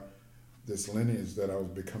about this lineage that I was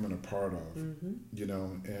becoming a part of,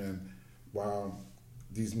 and while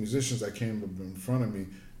these musicians that came up in front of me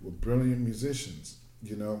were brilliant musicians,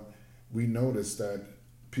 we noticed that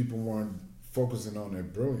people weren't focusing on their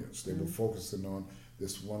brilliance. They were focusing on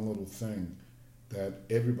this one little thing that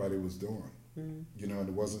everybody was doing.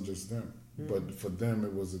 It wasn't just them. But for them,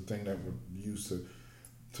 it was a thing that were used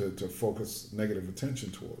to focus negative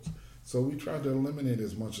attention towards. So we tried to eliminate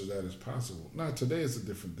as much of that as possible. Now, today is a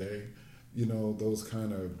different day. Those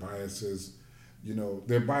kind of biases,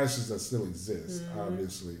 there are biases that still exist,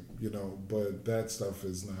 obviously, but that stuff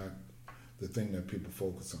is not the thing that people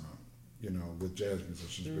focus on, with jazz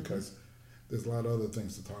musicians, because there's a lot of other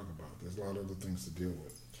things to talk about. There's a lot of other things to deal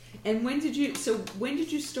with. And when did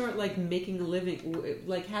you start, like, making a living?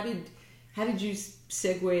 Like, how did you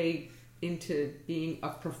segue into being a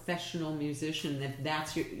professional musician?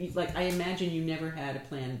 That's your, like, I imagine you never had a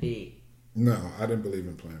plan B. No, I didn't believe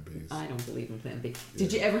in plan Bs. I don't believe in plan B.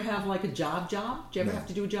 Did you ever have, like, a job? Did you ever have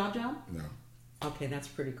to do a job? No. Okay, that's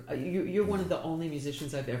pretty cool. You're one of the only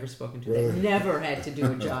musicians I've ever spoken to Really? that never had to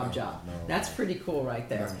do a job. No, that's pretty cool right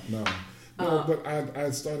there. No, but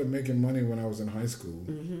I started making money when I was in high school.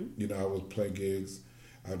 I would play gigs.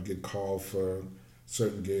 I'd get called for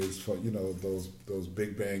certain gigs, for those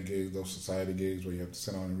big band gigs, those society gigs where you have to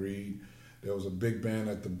sit down and read. There was a big band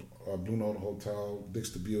at the Blue Note Hotel, Dick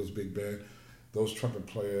Stabile's big band. those trumpet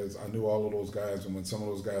players, I knew all of those guys, and when some of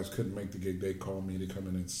those guys couldn't make the gig, they called me to come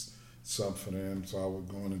in and sub for them, so I would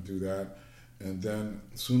go in and do that. And then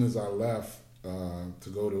as soon as I left to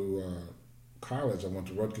go to college, I went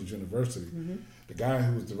to Rutgers University. The guy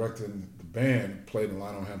who was directing the band played in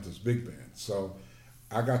Lionel Hampton's big band. So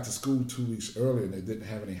I got to school 2 weeks early, and they didn't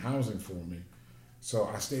have any housing for me. So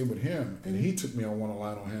I stayed with him, and he took me on one of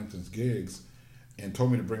Lionel Hampton's gigs and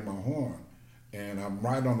told me to bring my horn. And I'm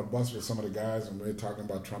riding on the bus with some of the guys, and we're talking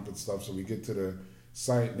about trumpet stuff. So we get to the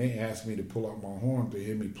site, and they asked me to pull out my horn to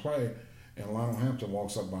hear me play. And Lionel Hampton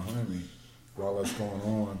walks up behind me while that's going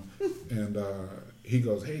on. And he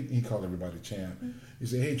goes, hey, he called everybody Champ. He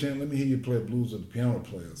said, hey, Champ, let me hear you play blues with the piano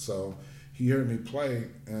player. So he heard me play,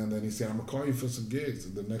 and then he said, I'm going to call you for some gigs.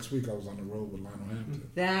 And the next week, I was on the road with Lionel Hampton.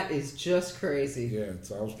 That is just crazy. Yeah,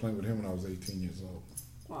 so I was playing with him when I was 18 years old.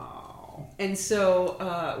 Wow. And so,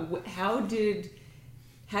 how did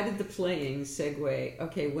the playing segue?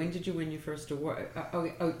 Okay, when did you win your first award?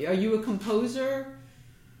 Are you a composer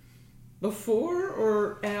before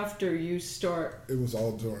or after you start? It was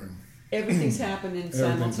all during. Everything's happening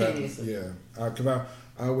simultaneously. Yeah, because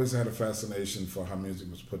I always had a fascination for how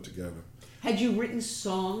music was put together. Had you written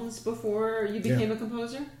songs before you became a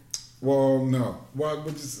composer? Well, no. Well,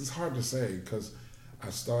 but it's hard to say because I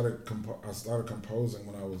started composing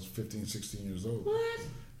when I was 15, 16 years old. What?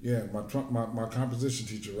 Yeah, my composition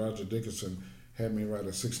teacher, Roger Dickerson, had me write a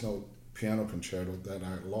 6-note piano concerto that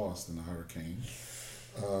I lost in a hurricane.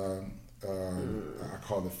 I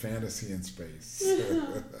called it Fantasy in Space.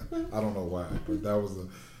 I don't know why, but that was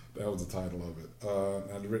the title of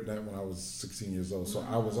it. I'd written that when I was 16 years old, so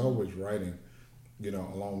I was always writing,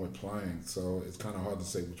 along with playing. So it's kind of hard to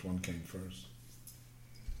say which one came first.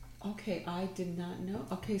 Okay, I did not know.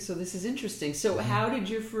 Okay, so this is interesting. So how did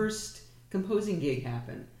your first composing gig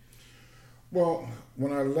happen? Well,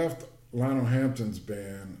 when I left Lionel Hampton's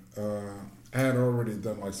band, I had already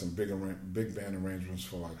done like some big band arrangements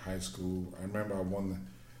for like high school. I remember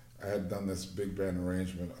I had done this big band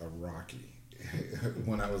arrangement of Rocky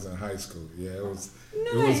when I was in high school. Yeah, it was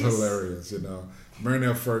hilarious.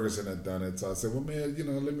 Marinelle Ferguson had done it, so I said, well, man,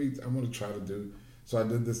 I want to try to do. So I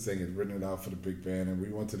did this thing and written it out for the big band, and we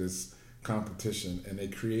went to this competition, and they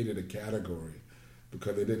created a category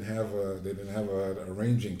because they didn't have an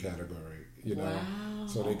arranging category. Wow.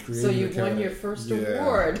 So they created. So you won your first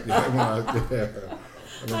award. I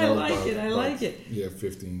like it. Yeah,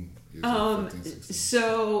 15 years old, 15, 16.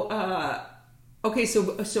 So, okay,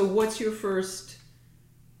 so what's your first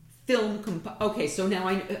film? Okay, so now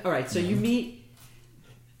all right. So you meet.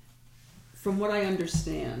 From what I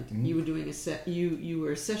understand, you were doing you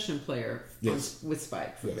were a session player with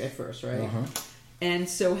Spike at first, right? Uh-huh. And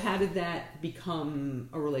so, how did that become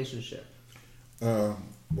a relationship? Well,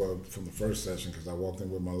 from the first session, because I walked in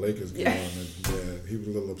with my Lakers gear on, and he was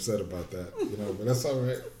a little upset about that, but that's all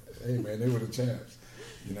right. Hey, man, they were the champs.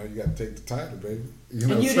 You got to take the title, baby.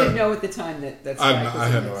 And you didn't know at the time that Spike I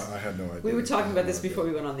had no idea. We were talking about this before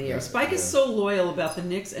we went on the air. Spike is so loyal about the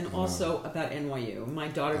Knicks and also about NYU. My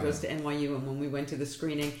daughter goes to NYU, and when we went to the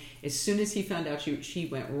screening, as soon as he found out she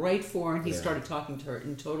went right for her, and he started talking to her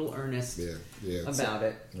in total earnest about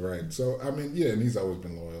it. Right. So, and he's always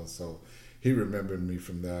been loyal. So he remembered me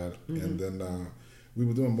from that. Mm-hmm. And then we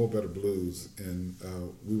were doing Mo Better Blues, and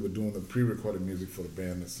we were doing the pre-recorded music for the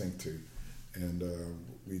band to sing to. And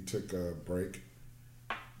we took a break,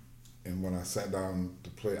 and when I sat down to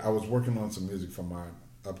play, I was working on some music for my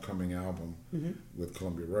upcoming album with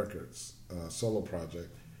Columbia Records, solo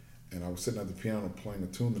project, and I was sitting at the piano playing a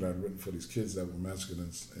tune that I'd written for these kids that were massacred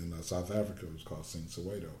in South Africa. It was called Sing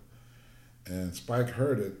Soweto. And Spike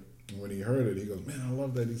heard it, and when he heard it, he goes, man, I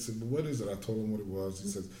love that. He said, but what is it? I told him what it was. He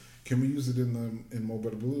said, can we use it in Mo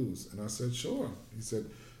Better Blues? And I said, sure. He said,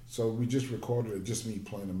 so we just recorded it, just me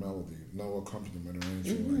playing the melody, no accompaniment or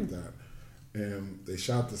anything like that. And they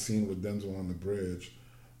shot the scene with Denzel on the bridge.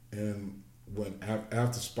 And when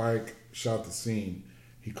after Spike shot the scene,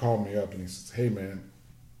 he called me up and he says, hey, man,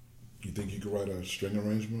 you think you could write a string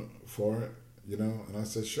arrangement for it? And I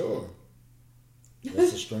said, sure.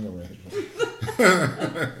 What's a string arrangement?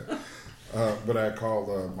 But I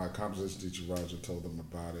called my composition teacher, Roger, told him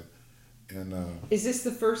about it. And is this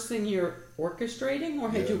the first thing you're orchestrating, or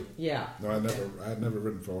had you? Yeah. No, I had never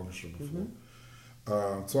written for orchestra before.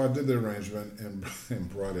 So I did the arrangement and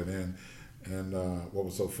brought it in. And what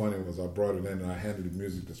was so funny was I brought it in and I handed the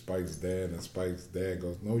music to Spike's dad, and Spike's dad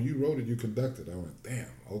goes, "No, you wrote it, you conducted." I went, "Damn,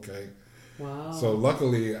 okay." Wow. So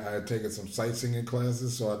luckily I had taken some sight singing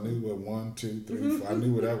classes, so I knew what 1, 2, 3, 4. I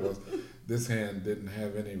knew what that was. This hand didn't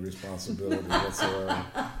have any responsibility whatsoever.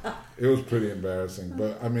 It was pretty embarrassing,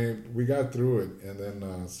 but we got through it. And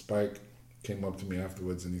then Spike came up to me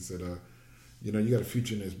afterwards and he said, you know, you got a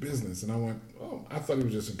future in this business. And I went, oh, I thought he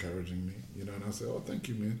was just encouraging me, you know. And I said, oh, thank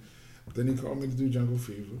you, man. But then he called me to do Jungle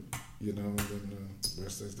Fever, you know, and then the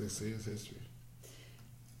rest, as they say, is history.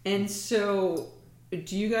 And so,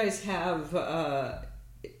 do you guys have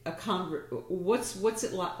what's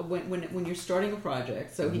it like when you're starting a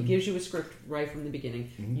project? So he gives you a script right from the beginning.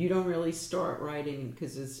 You don't really start writing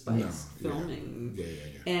because it's Spike's filming. Yeah.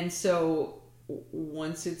 And so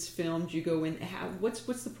once it's filmed, you go in. What's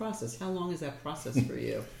the process? How long is that process for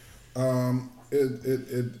you?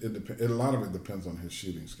 It depends. A lot of it depends on his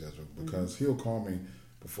shooting schedule because he'll call me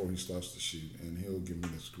before he starts to shoot and he'll give me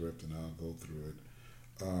the script and I'll go through it.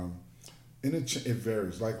 And it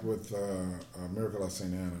varies. Like with Miracle at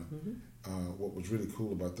St. Anna, what was really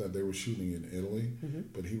cool about that, they were shooting in Italy,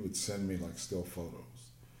 but he would send me like still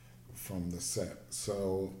photos from the set.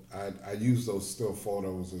 So I use those still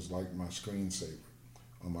photos as like my screensaver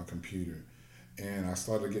on my computer. And I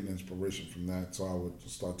started getting inspiration from that, so I would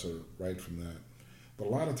start to write from that. But a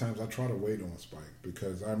lot of times I try to wait on Spike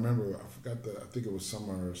because I remember, I think it was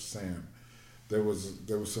Summer Sam. There was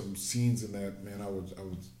some scenes in that, man, I was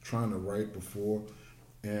trying to write before,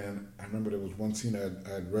 and I remember there was one scene I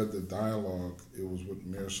had read the dialogue. It was with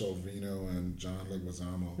Mira Sorvino and John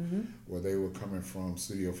Leguizamo, where they were coming from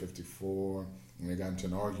Studio 54, and they got into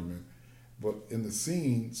an argument. But in the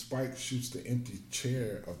scene, Spike shoots the empty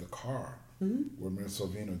chair of the car, where Mira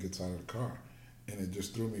Sorvino gets out of the car, and it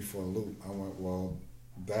just threw me for a loop. I went, well,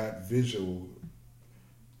 that visual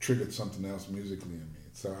triggered something else musically in me.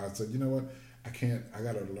 So I said, you know what? I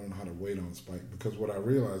got to learn how to wait on Spike because what I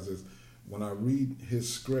realize is when I read his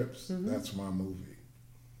scripts, that's my movie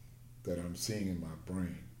that I'm seeing in my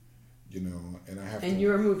brain, you know, and I have And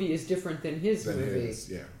your movie is different than his movie.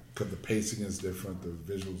 Yeah, because the pacing is different, the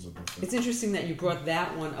visuals are different. It's interesting that you brought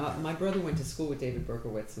that one up. My brother went to school with David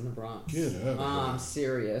Berkowitz in the Bronx. Yeah.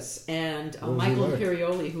 Serious. And What was Michael he like?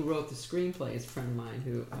 Imperioli, who wrote the screenplay, is a friend of mine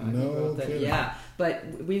who wrote that. kidding. Yeah, but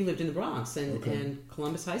we lived in the Bronx and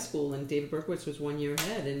Columbus High School, and David Berkowitz was 1 year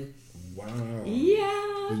ahead. And Wow.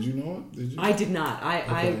 yeah. Did you know it? Did you? I did not.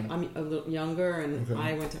 Okay. I'm a little younger, and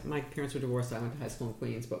Okay. my parents were divorced. I went to high school in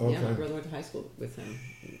Queens, but Okay. my brother went to high school with him.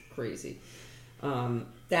 Crazy.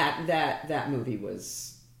 That movie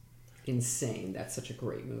was insane. That's such a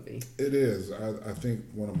great movie. It is. I think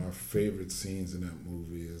one of my favorite scenes in that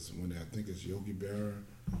movie is when I think it's Yogi Berra.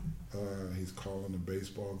 He's calling a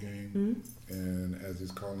baseball game, and as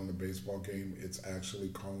he's calling the baseball game, it's actually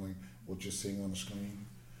calling what you're seeing on the screen.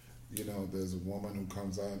 You know, there's a woman who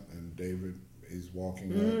comes out, and David is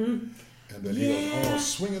walking up, and then he goes, "Oh,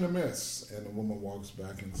 swing and a miss," and the woman walks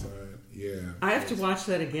back inside. Yeah, I have to watch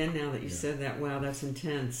that again now that you said that. Wow, that's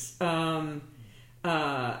intense.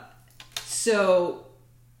 So,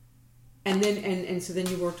 and then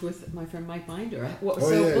you worked with my friend Mike Binder.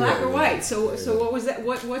 Black or White. So what was that?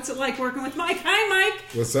 What's it like working with Mike? Hi, Mike.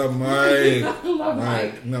 What's up, Mike? I love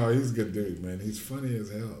Mike. No, he's a good dude, man. He's funny as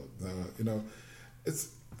hell. You know,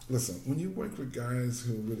 listen, when you work with guys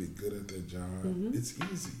who are really good at their job, it's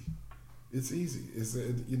easy. It's easy.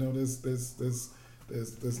 You know, there's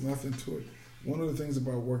nothing to it. One of the things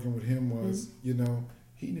about working with him was, you know,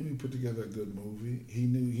 he knew he put together a good movie.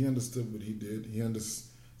 He understood what he did. He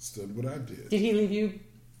understood what I did. Did he leave you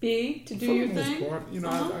be to do For your the most thing? part, you know,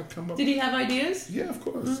 I come up. Did he have ideas? Yeah, of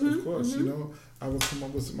course. You know, I would come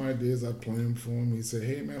up with some ideas. I'd play them for him. He'd say,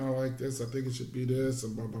 "Hey, man, I like this. I think it should be this,"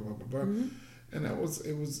 and blah blah blah blah blah. And it was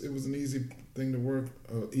an easy thing to work,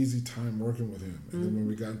 easy time working with him. And then when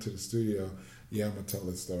we got into the studio, I'm gonna tell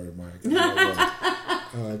this story, Mike.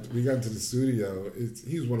 We got into the studio.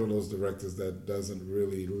 He's one of those directors that doesn't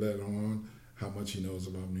really let on how much he knows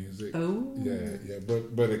about music. Oh, yeah.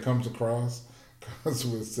 But it comes across because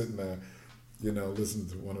we're sitting there, you know, listening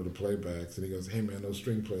to one of the playbacks, and he goes, "Hey, man, those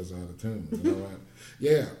string players are out of tune." And I went,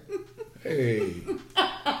 "Yeah, hey."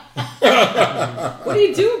 What do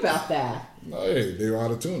you do about that? Hey, they were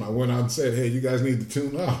out of tune. I went out and said, "Hey, you guys need to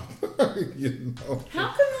tune up." You know.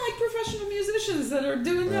 How can like professional musicians that are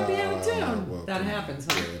doing that be out of tune? Well, That happens,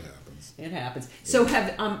 huh? Yeah, it happens. It happens. So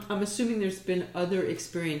I'm assuming there's been other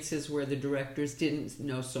experiences where the directors didn't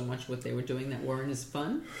know so much what they were doing that weren't as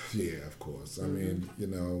fun? Yeah, of course. I mean, you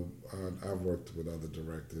know, I've worked with other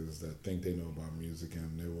directors that think they know about music,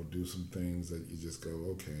 and they will do some things that you just go,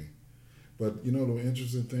 okay. But you know, the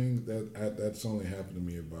interesting thing that's only happened to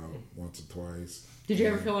me about once or twice. Did you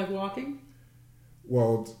ever feel like walking?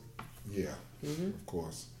 Well, yeah, of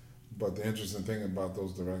course. But the interesting thing about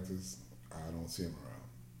those directors, I don't see them around.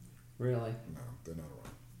 Really? No, they're not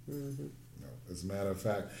around. No. As a matter of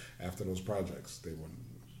fact, after those projects, they were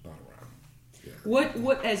not around. Yeah.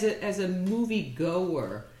 What as a movie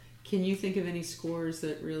goer, Can you think of any scores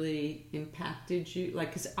that really impacted you? Like,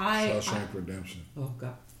 because Shawshank Redemption. Oh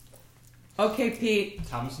God. Okay, Pete.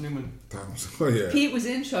 Thomas Newman. Oh yeah. Pete was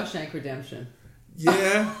in Shawshank Redemption.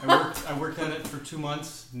 Yeah. I worked on it for 2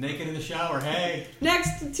 months, naked in the shower. Hey,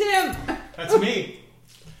 Next, Tim. that's me.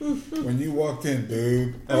 When you walked in,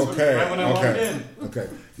 dude. That's right when I walked in. Okay.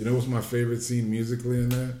 You know what's my favorite scene musically in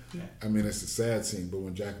that? Yeah. I mean, it's a sad scene, but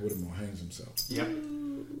when Jack Whittemore hangs himself. Yep.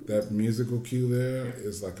 That musical cue there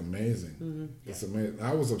is like amazing. It's amazing.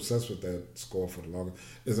 I was obsessed with that score for the longest.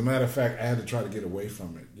 As a matter of fact, I had to try to get away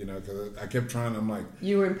from it, you know, because I kept trying. I'm like,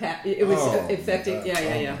 You were impacted. It was affecting. my God.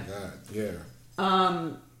 Yeah. Oh my God,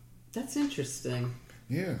 yeah. That's interesting.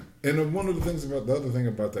 Yeah, and the other thing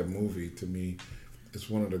about that movie to me, it's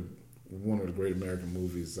one of the great American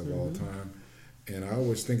movies of all time. And I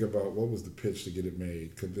always think about what was the pitch to get it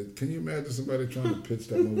made. Can you imagine somebody trying to pitch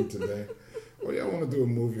that movie today? Oh yeah, I want to do a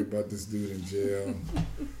movie about this dude in jail,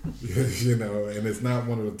 you know, and it's not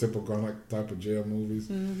one of the typical type of jail movies.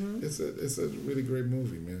 It's a really great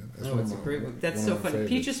movie, man. It's a great one. That's so funny.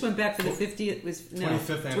 Pete just went back for the 50th. Was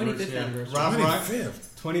 25th anniversary. anniversary. Rob Reiner.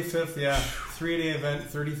 25th. 25th, yeah. 3-day event,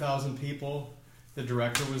 30,000 people. The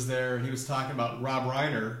director was there, and he was talking about Rob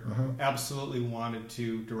Reiner absolutely wanted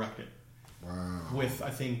to direct it. Wow. With,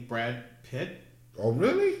 I think, Brad Pitt. Oh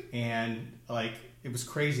really? And, like, it was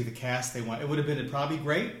crazy, the cast they went. It would have been probably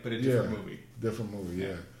great, but a different movie. Different movie,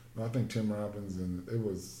 yeah. I think Tim Robbins, and it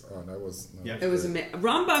was, It was amazing.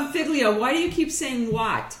 Ron Bonfiglio, why do you keep saying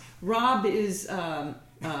what? Rob is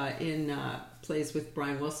plays with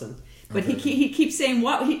Brian Wilson. But he keeps saying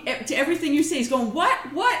what? To everything you say, he's going, what?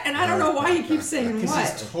 And I don't know why he keeps saying what.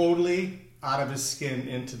 Because he's totally out of his skin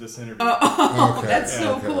into this interview. Oh, that's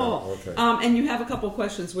so cool. Okay. And you have a couple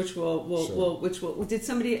questions, which will Sure. Did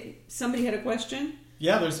somebody had a question?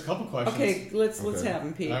 Yeah, there's a couple questions. Okay, let's have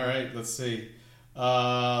them, Pete. All right, let's see.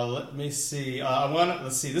 Let me see.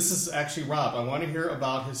 Let's see. This is actually Rob. I want to hear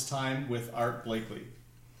about his time with Art Blakey.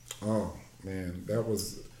 Oh man, that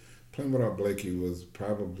was playing with Art Blakey was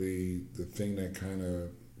probably the thing that kind of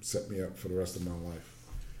set me up for the rest of my life.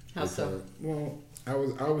 How so? Well, I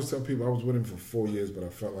always tell people I was with him for 4 years, but I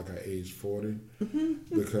felt like I aged 40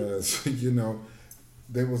 because you know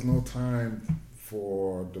there was no time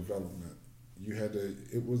for development. You had to.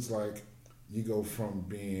 It was like you go from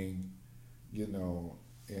being, you know,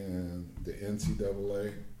 in the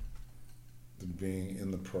NCAA to being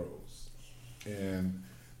in the pros, and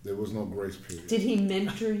there was no grace period. Did he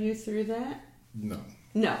mentor you through that?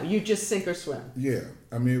 No, you just sink or swim. Yeah,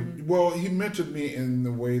 I mean, well, he mentored me in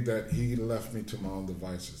the way that he left me to my own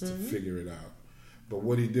devices to figure it out. But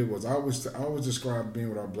what he did was, I always describe being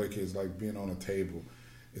with Art Blakey as like being on a table.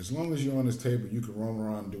 As long as you're on this table, you can roam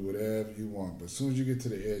around and do whatever you want. But as soon as you get to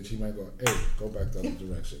the edge, he might go, hey, go back the other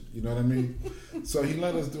direction. You know what I mean? So he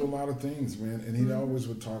let us do a lot of things, man. And he always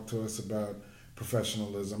would talk to us about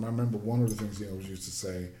professionalism. I remember one of the things he always used to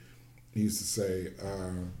say,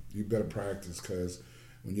 you better practice, because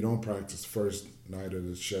when you don't practice first night of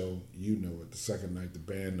the show, you know it. The second night, the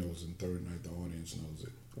band knows, and third night, the audience knows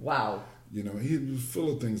it. Wow. You know, he was full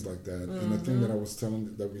of things like that. And the thing that I was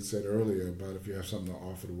telling, that we said earlier about if you have something to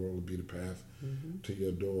offer, the world will be the path to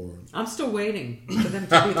your door. I'm still waiting for them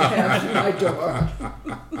to be the path to my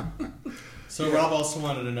door. So Rob also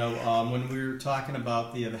wanted to know, when we were talking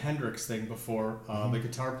about the Hendrix thing before, the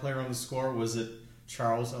guitar player on the score, was it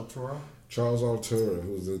Charles Altura? Charles Altura,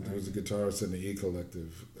 who's a guitarist in the E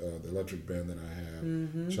Collective, the electric band that I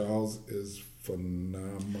have. Charles is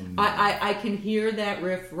phenomenal. I can hear that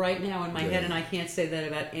riff right now in my head, and I can't say that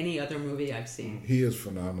about any other movie I've seen. He is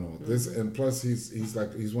phenomenal. And plus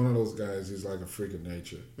he's one of those guys. He's like a freak of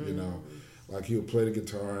nature. You know, like he'll play the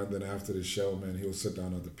guitar, and then after the show, man, he'll sit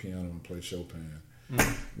down at the piano and play Chopin.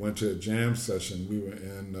 Went to a jam session. We were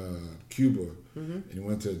in Cuba, and he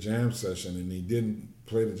went to a jam session, and he didn't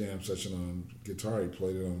play the jam session on guitar. He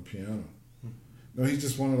played it on piano. No, he's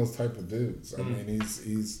just one of those type of dudes. I mean,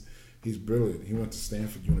 he's brilliant. He went to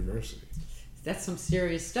Stanford University. That's some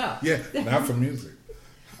serious stuff. Yeah, not for music.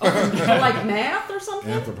 Like math or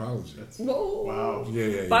something? Anthropology. Whoa. Wow.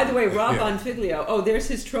 Yeah. By the way, Rob Bonfiglio. Oh, there's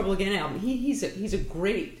his Trouble Again album. He's a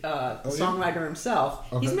great songwriter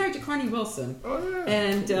himself. Okay. He's married to Carney Wilson. Oh yeah.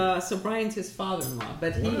 And so Brian's his father-in-law.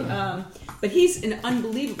 But he's an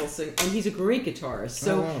unbelievable singer, and he's a great guitarist.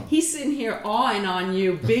 So he's sitting here awing on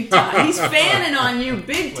you big time. He's fanning on you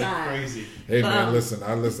big time. Like crazy. Hey man, listen.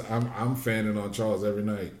 I'm fanning on Charles every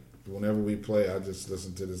night. Whenever we play, I just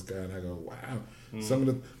listen to this guy and I go, wow. Some of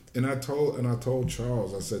the and I told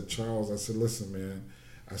Charles, I said, listen, man.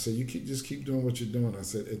 I said, you just keep doing what you're doing. I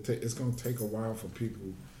said, it's going to take a while for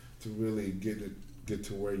people to really get get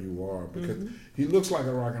to where you are, because he looks like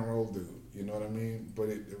a rock and roll dude. You know what I mean? But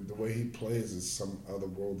the way he plays is some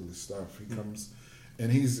otherworldly stuff. He comes, and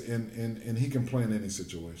and he can play in any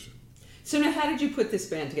situation. So now, how did you put this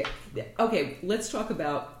band together? Okay, let's talk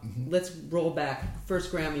about. Let's roll back. First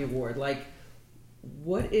Grammy Award. Like,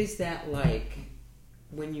 what is that like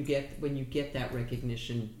when you get that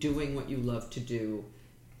recognition, doing what you love to do?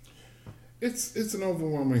 It's an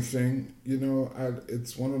overwhelming thing, you know.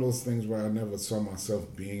 It's one of those things where I never saw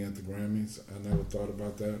myself being at the Grammys. I never thought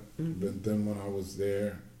about that. But then when I was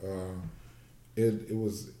there, it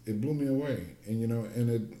blew me away. And you know,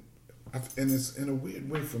 and it's in a weird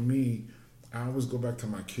way for me. I always go back to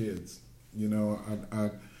my kids. You know,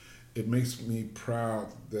 it makes me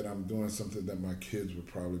proud that I'm doing something that my kids would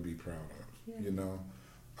probably be proud of. Yeah. You know,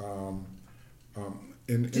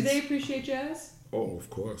 and do they appreciate jazz? Oh, of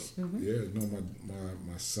course. Yeah, no,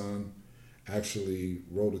 my son actually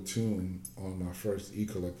wrote a tune on my first E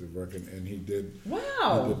Collective record, and he did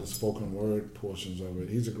the spoken word portions of it.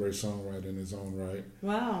 He's a great songwriter in his own right.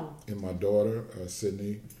 Wow. And my daughter,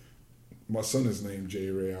 Sydney, my son is named J.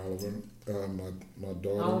 Ray Oliver. My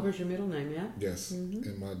daughter. Oliver's your middle name, yeah? Yes.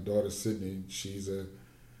 And my daughter, Sydney, she's a...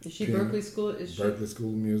 Is she Berkeley School? Berkeley School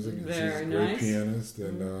of Music. And very she's a great pianist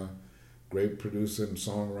and... great producer and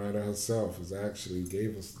songwriter herself, has actually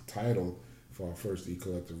gave us the title for our first E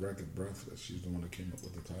Collective record, Breathless. She's the one that came up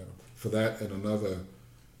with the title for that, and another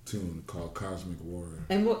tune called Cosmic Warrior.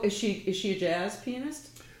 And what is she a jazz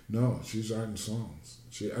pianist? No, she's writing songs.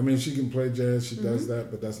 She can play jazz. She does that,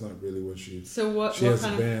 but that's not really what she. So what? She has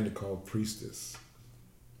a band called Priestess.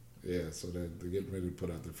 Yeah, so they're getting ready to put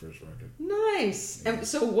out their first record. Nice. Yeah. And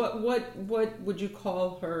so what would you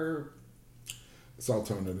call her? It's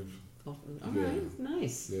alternative. All right,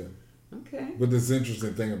 nice. Yeah. Okay. But there's an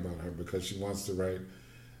interesting thing about her because she wants to write,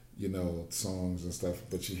 you know, songs and stuff,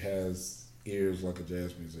 but she has ears like a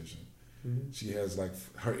jazz musician. She has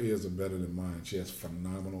her ears are better than mine. She has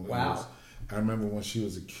phenomenal ears. I remember when she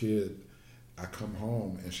was a kid, I come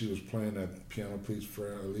home and she was playing that Piano Please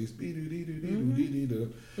for Elise with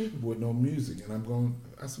no music, and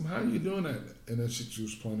I said, "How are you doing that?" And then she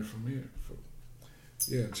was playing it from here.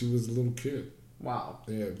 Yeah, she was a little kid. Wow.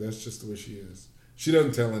 Yeah, that's just the way she is. She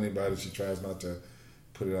doesn't tell anybody. She tries not to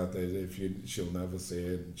put it out there. She'll never say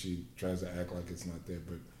it, and she tries to act like it's not there,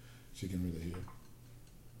 but she can really hear.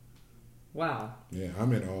 Wow. Yeah,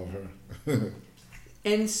 I'm in awe of her.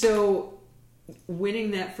 And so, winning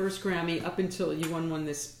that first Grammy up until you won one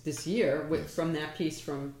this year from that piece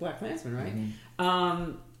from Black Klansman, right?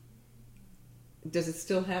 Does it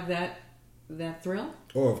still have that thrill?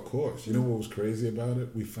 Oh, of course. You know what was crazy about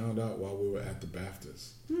it? We found out while we were at the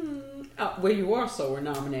BAFTAs. Where you also were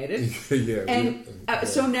nominated. Yeah. And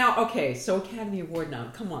so now, so Academy Award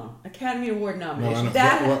now. Come on, Academy Award nomination.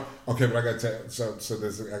 Okay, but I got to tell you. I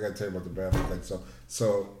got to tell you about the BAFTA thing.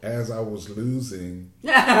 So as I was losing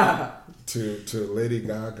to Lady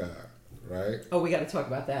Gaga, right? Oh, we got to talk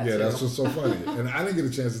about that. Yeah, too. that's what's so funny. And I didn't get a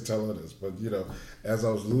chance to tell her this, but you know, as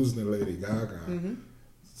I was losing to Lady Gaga.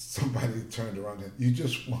 Somebody turned around and you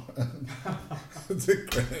just won the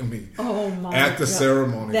Grammy. Oh my! At the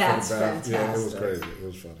ceremony, that's for the fantastic. Yeah, it was crazy. It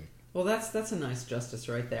was funny. Well, that's a nice justice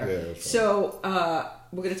right there. Yeah, it was funny. So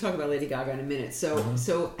we're going to talk about Lady Gaga in a minute. So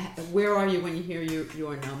where are you when you hear you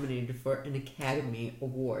are nominated for an Academy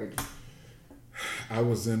Award? I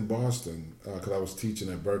was in Boston because I was teaching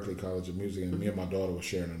at Berkeley College of Music, and me and my daughter were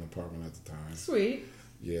sharing an apartment at the time. Sweet.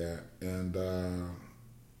 Yeah, and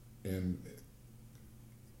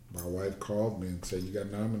my wife called me and said, "You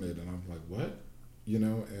got nominated." And I'm like, "What?" You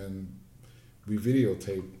know, and we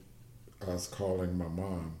videotaped us calling my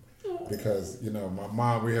mom because, you know, my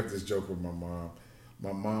mom, we have this joke with my mom.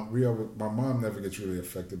 My mom never gets really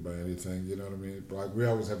affected by anything, you know what I mean? Like, we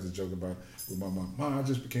always have this joke about with my mom, "Mom, I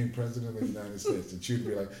just became president of the United States." And she'd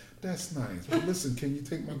be like, "That's nice, but listen, can you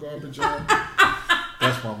take my garbage out?"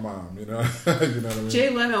 That's my mom, you know. You know what I mean? Jay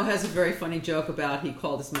Leno has a very funny joke about he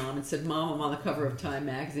called his mom and said, "Mom, I'm on the cover of Time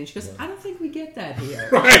magazine." She goes, "I don't think we get that here."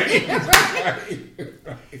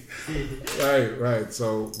 Right.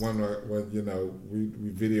 So when you know we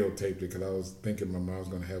videotaped it because I was thinking my mom was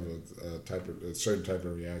going to have a certain type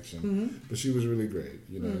of reaction, but she was really great.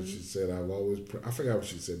 You know, she said, "I've always." I forgot what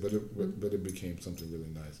she said, but it became something really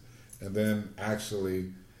nice. And then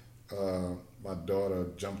actually, my daughter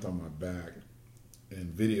jumped on my back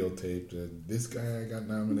and videotaped that this guy got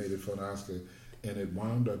nominated for an Oscar, and it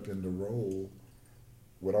wound up in the roll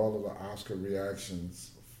with all of the Oscar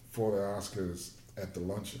reactions for the Oscars at the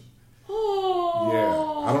luncheon. Oh, yeah.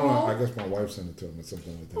 I don't know. I guess my wife sent it to him or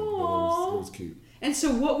something like that. But it was cute. And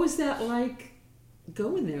so, what was that like?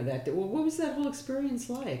 going there that day? What was that whole experience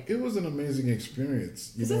like? It was an amazing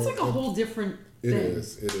experience. Because that's like a whole different thing. It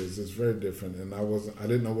is. It's very different, and I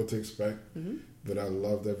didn't know what to expect, but I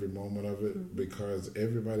loved every moment of it because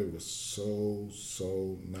everybody was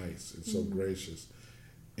so nice and so gracious.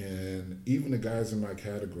 And even the guys in my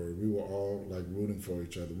category, we were all like rooting for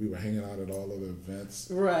each other. We were hanging out at all of the events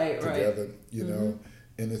together, you know.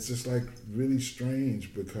 And it's just like really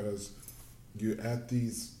strange because you're at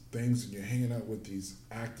these things and you're hanging out with these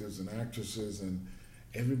actors and actresses, and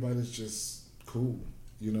everybody's just cool.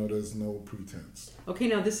 You know, there's no pretense. Okay,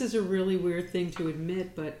 now this is a really weird thing to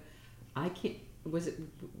admit, but I can't. Was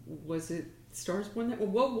it Stars Born? That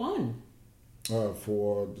what won?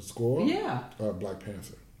 For the score, yeah, Black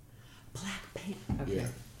Panther. Black Panther. Okay. Yeah,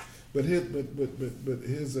 but here's the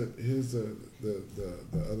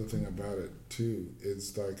other thing about it too.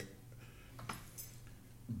 It's like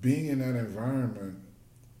being in that environment.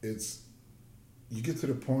 It's you get to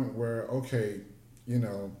the point where okay, you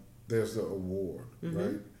know, there's the award,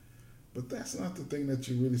 right? But that's not the thing that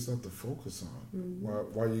you really start to focus on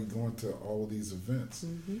while you're going to all of these events.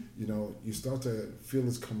 You know, you start to feel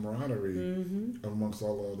this camaraderie amongst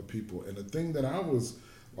all the other people. And the thing that I was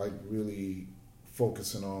like really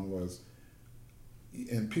focusing on was,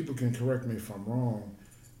 and people can correct me if I'm wrong,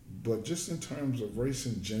 but just in terms of race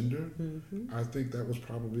and gender, I think that was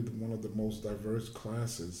probably one of the most diverse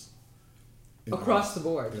classes across the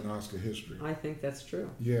board in Oscar history. I think that's true.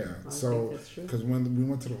 Yeah, so because when we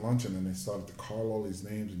went to the luncheon and they started to call all these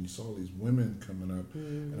names and you saw these women coming up,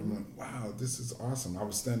 and I'm like, wow, this is awesome. I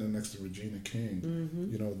was standing next to Regina King,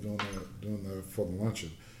 you know, doing the for the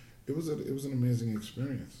luncheon. It was an amazing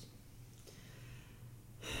experience.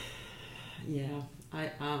 Yeah,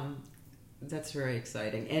 that's very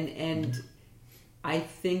exciting, and I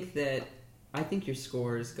think your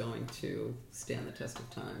score is going to stand the test of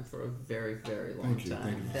time for a very, very long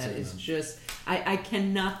time. That is just, I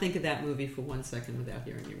cannot think of that movie for 1 second without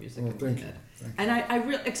hearing your music in my head. And I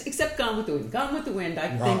really, except Gone with the Wind. Gone with the Wind, I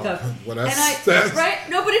think of, well, right?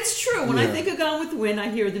 No, but it's true. When I think of Gone with the Wind, I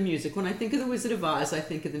hear the music. When I think of The Wizard of Oz, I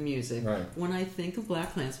think of the music. Right. When I think of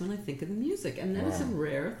BlacKkKlansman, I think of the music, and that is a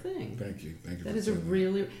rare thing. Thank you. That is a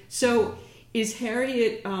really so. Is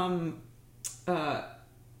Harriet?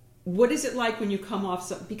 What is it like when you come off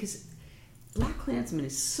something? Because BlacKkKlansman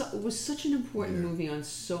was such an important movie on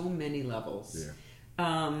so many levels.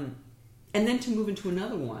 Yeah. And then to move into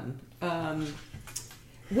another one.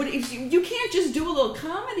 What if you can't just do a little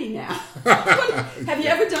comedy now? Have you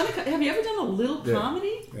ever done a little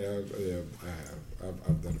comedy? Yeah, I have.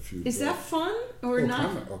 I've done a few. Is that fun or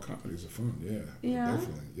not? Comedies are fun. Yeah.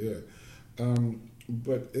 Definitely. Yeah.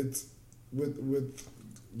 But it's with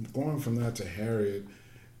going from that to Harriet.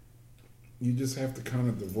 You just have to kind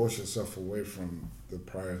of divorce yourself away from the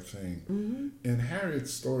prior thing. And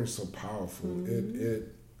Harriet's story is so powerful.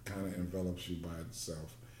 It kind of envelops you by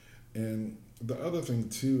itself. And the other thing,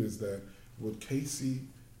 too, is that with Casey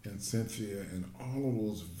and Cynthia and all of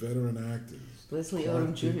those veteran actors. Leslie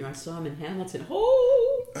Odom Jr., I saw him in Hamilton.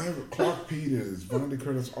 Clark Peters, Vondie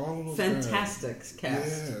Curtis, all of those fantastic guys.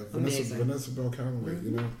 cast. Yeah, Amazing. Vanessa Bell Calloway,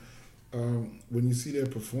 you know. When you see their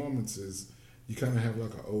performances, you kind of have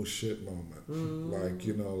like an oh shit moment, like,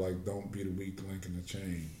 you know, like don't be the weak link in the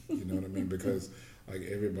chain, you know what I mean? Because like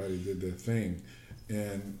everybody did their thing,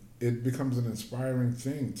 and it becomes an inspiring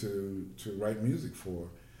thing to write music for,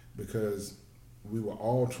 because we were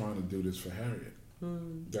all trying to do this for Harriet.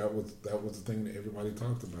 That was the thing that everybody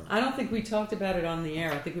talked about. I don't think we talked about it on the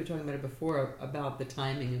air. I think we were talking about it before, about the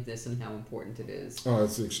timing of this and how important it is. Oh,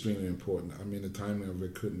 it's extremely important. I mean, the timing of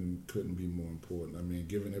it couldn't be more important. I mean,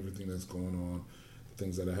 given everything that's going on,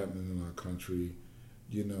 things that are happening in our country,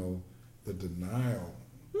 you know, the denial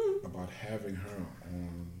about having her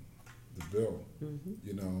on the bill,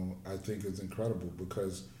 you know, I think is incredible,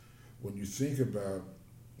 because when you think about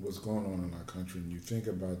what's going on in our country, and you think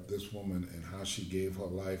about this woman and how she gave her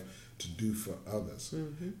life to do for others,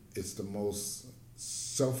 it's the most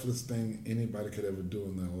selfless thing anybody could ever do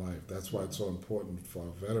in their life. That's why it's so important for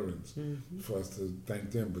our veterans, for us to thank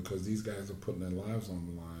them, because these guys are putting their lives on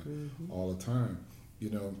the line all the time, you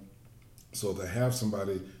know. So to have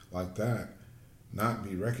somebody like that not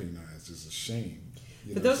be recognized is a shame.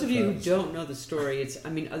 For those of you who don't know the story,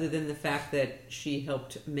 other than the fact that she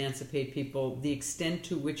helped emancipate people, the extent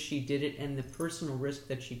to which she did it and the personal risk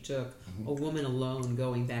that she took, a woman alone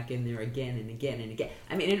going back in there again and again and again.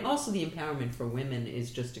 I mean, and also the empowerment for women is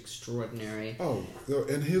just extraordinary. Oh,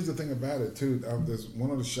 and here's the thing about it, too. There's one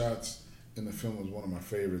of the shots in the film was one of my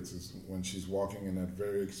favorites, is when she's walking in that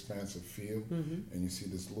very expansive field, and you see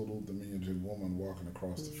this little diminutive woman walking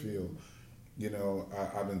across the field. You know,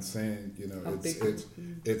 I've been saying, you know, A big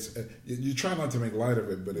it's you try not to make light of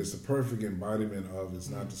it, but it's the perfect embodiment of it's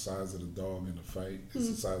not the size of the dog in the fight; it's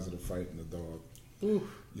the size of the fight in the dog. Ooh.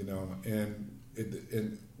 You know, and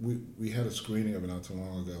we had a screening of it not too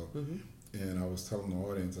long ago, and I was telling the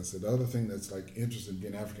audience, I said the other thing that's like interesting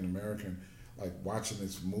being African American, like watching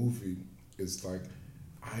this movie is like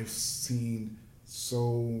I've seen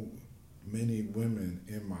so many women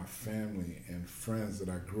in my family and friends that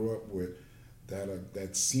I grew up with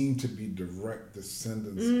that seem to be direct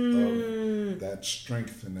descendants of that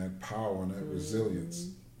strength and that power and that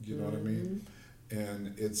resilience. You know what I mean?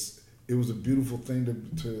 And it was a beautiful thing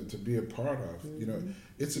to be a part of. You know,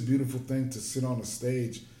 it's a beautiful thing to sit on a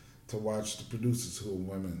stage to watch the producers who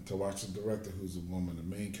are women, to watch the director who's a woman, the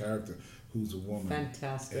main character who's a woman.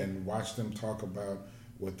 Fantastic. And watch them talk about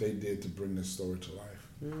what they did to bring this story to life.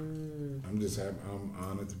 I'm just happy. I'm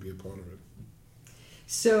honored to be a part of it.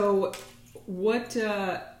 So, what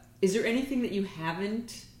is there anything that you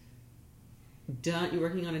haven't done? You're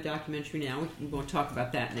working on a documentary now. We won't talk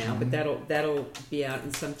about that now, but that'll be out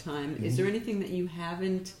in some time. Is there anything that you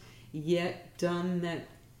haven't yet done that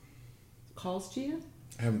calls to you?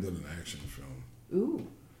 I haven't done an action film. Ooh.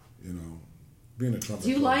 You know, being a trumpet.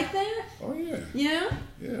 Do you player. like that? Oh yeah. Yeah.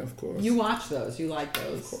 Yeah, of course. You watch those. You like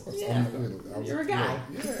those. Of course. Yeah. You're a guy.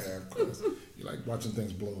 Yeah, of course. You like watching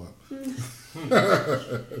things blow up.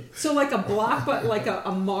 So like a block, but like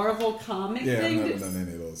a Marvel comic thing? I've never done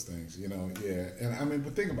any of those things, you know, And I mean,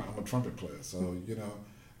 but think about it, I'm a trumpet player. So, you know,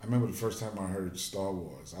 I remember the first time I heard Star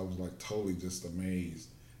Wars, I was like totally just amazed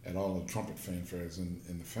at all the trumpet fanfares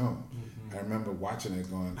in the film. I remember watching it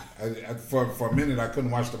going, for a minute I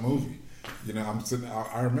couldn't watch the movie. You know,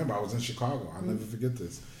 I remember I was in Chicago. I'll never forget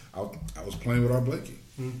this. I was playing with Art Blakey,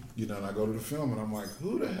 you know, and I go to the film and I'm like,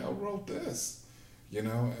 who the hell wrote this? You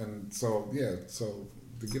know, and so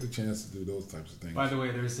to get a chance to do those types of things. By the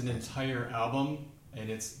way, there's an entire album, and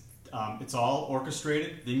it's all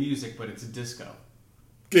orchestrated, the music, but it's a disco.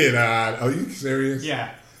 Get out! Are you serious?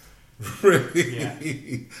 Yeah. Really? Yeah.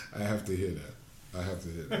 I have to hear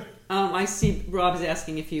that. I see Rob's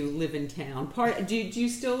asking if you live in town. Do you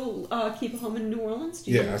still keep a home in New Orleans?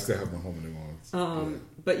 I still have my home in New Orleans.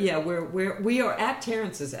 But yeah, we are at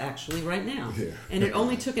Terrence's actually right now, and it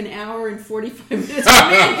only took an hour and 45 minutes for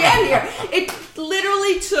me to get here. It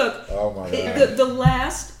literally took the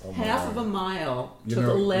last half of a mile took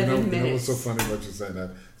 11 minutes. You know what's so funny about you saying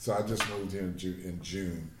that? So I just moved here in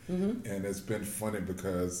June, and it's been funny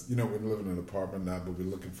because you know we're living in an apartment now, but we're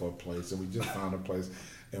looking for a place, and we just found a place.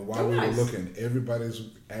 And while we were looking, everybody's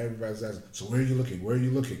asking, so where are you looking? Where are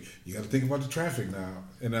you looking? You got to think about the traffic now.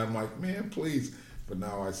 And I'm like, man, please. But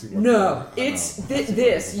now I see what. No, it's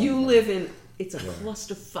this. You live in. It's a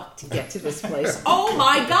clusterfuck to get to this place. Oh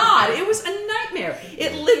my God! It was a nightmare.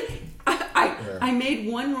 I made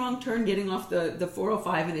one wrong turn getting off the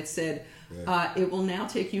 405, and it said. It will now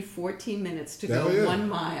take you 14 minutes to go 1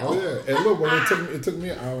 mile. Oh yeah, and look, it took me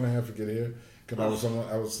an hour and a half to get here because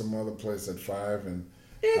I was some other place at 5, and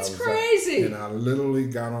it's crazy. And I literally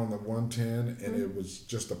got on the 110, and it was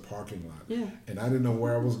just a parking lot. Yeah. And I didn't know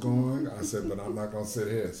where I was going. I said, but I'm not going to sit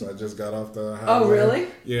here. So I just got off the highway. Oh, really?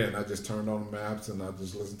 Yeah, and I just turned on the maps, and I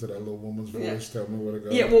just listened to that little woman's voice tell me where to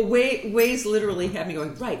go. Yeah, well, Waze literally had me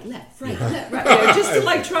going right, left, right, left, right. Just to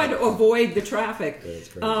like try to avoid the traffic. Yeah, it's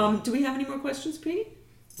crazy. Do we have any more questions, Pete?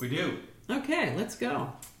 We do. Okay, let's go.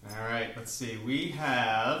 All right, let's see. We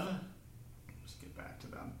have... Let's get back to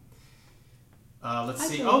them. Let's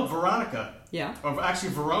see. Oh, Veronica. Yeah. Or actually,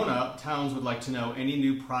 Verona Towns would like to know any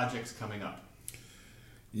new projects coming up.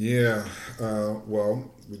 Yeah.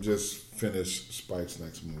 Well, we just finished Spike's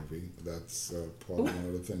next movie. That's part of one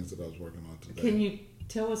of the things that I was working on today. Can you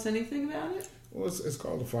tell us anything about it? Well, it's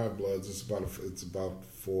called The Five Bloods. It's about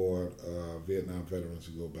 4 Vietnam veterans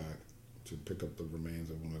who go back to pick up the remains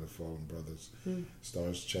of one of the fallen brothers.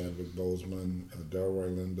 Stars Chadwick Boseman,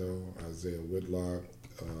 Delroy Lindo, Isaiah Whitlock,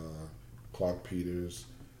 Clark Peters,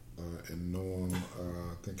 and Noam.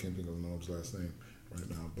 I can't think of Noam's last name right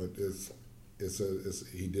now, but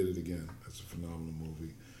he did it again. It's a phenomenal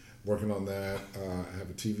movie. Working on that, I have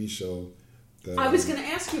a TV show. I was going to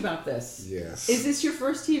ask you about this. Yes. Is this your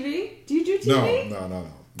first TV? Do you do TV? No.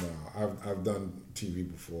 I've done TV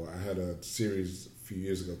before. I had a series a few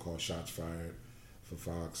years ago called Shots Fired for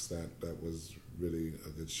Fox. That was really a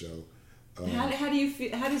good show. How do you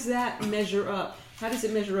feel? How does that measure up? How does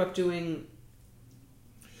it measure up doing?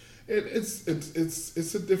 It's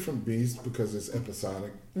a different beast because it's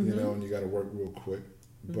episodic, you know, and you got to work real quick.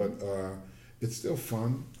 But it's still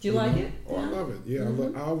fun. Do you like it? Oh, yeah. I love it.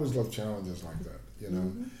 Yeah, I always love challenges like that, you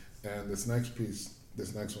know. And this next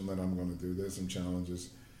one that I'm going to do, there's some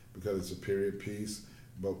challenges because it's a period piece,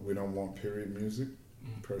 but we don't want period music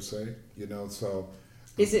per se, you know. So,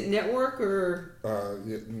 is it network or?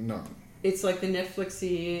 No. It's like the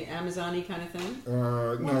Netflixy, Amazon-y kind of thing.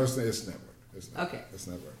 No, it's network. It's network. Okay. It's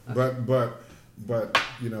network. Okay. But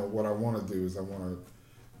you know what I want to do is I want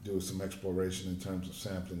to do some exploration in terms of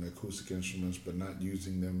sampling acoustic instruments, but not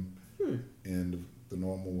using them in the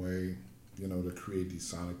normal way, you know, to create these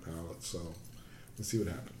sonic palettes. So let's see what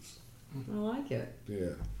happens. I like it.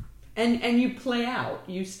 Yeah. And you play out.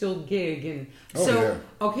 You still gig and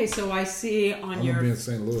Okay, so I see on I'm gonna be in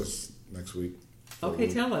St. Louis next week. Okay,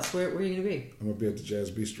 tell us where are you gonna be? I'm gonna be at the Jazz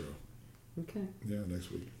Bistro. Okay. Yeah,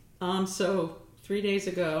 next week. So 3 days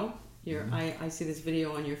ago, I see this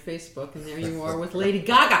video on your Facebook, and there you are with Lady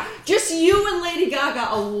Gaga. Just you and Lady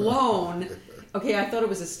Gaga alone. Okay, I thought it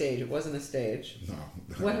was a stage. It wasn't a stage.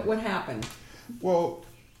 No. What happened? Well,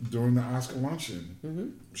 during the Oscar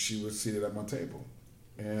luncheon, she was seated at my table,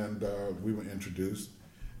 and we were introduced.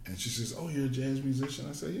 And she says, "Oh, you're a jazz musician?"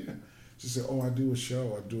 I said, "Yeah." She said, "Oh, I do a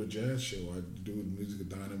show. I do a jazz show. I do the music of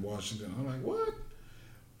Dinah Washington." I'm like, "What?"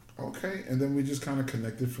 Okay. And then we just kind of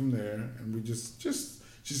connected from there, and we just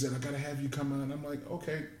she said, "I got to have you come out." And I'm like,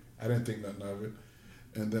 "Okay." I didn't think nothing of it.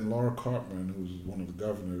 And then Laura Cartman, who's one of the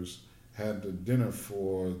governors, had the dinner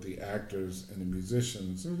for the actors and the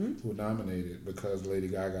musicians who were nominated because Lady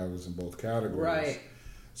Gaga was in both categories. Right.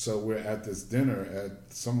 So we're at this dinner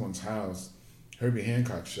at someone's house. Herbie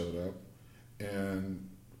Hancock showed up, and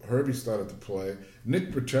Herbie started to play.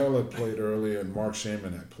 Nick Purcell had played earlier, and Mark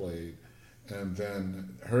Shaman had played. And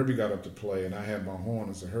then Herbie got up to play, and I had my horn.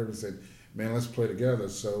 And so Herbie said, "Man, let's play together."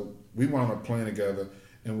 So we wound up playing together.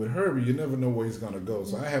 And with Herbie, you never know where he's going to go.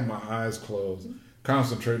 So I had my eyes closed,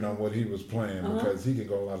 concentrating on what he was playing because he can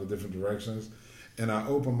go a lot of different directions. And I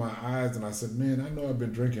opened my eyes and I said, "Man, I know I've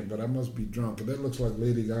been drinking, but I must be drunk. And that looks like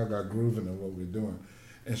Lady Gaga grooving in what we're doing."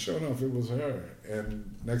 And sure enough, it was her.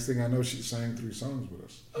 And next thing I know, she sang 3 songs with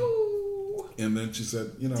us. Oh. And then she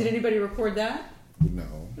said, "You know." Did anybody record that?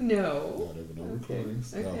 No. No. There were no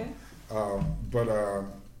recordings. Okay. No. But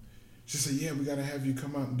she said, "Yeah, we got to have you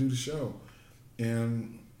come out and do the show."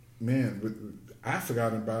 And man, I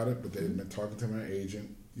forgot about it, but they'd been talking to my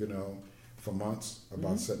agent, you know, for months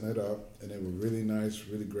about setting it up, and they were really nice,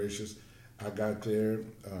 really gracious. I got there.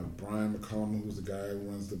 Brian McCollum, who's the guy who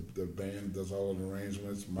runs the band, does all of the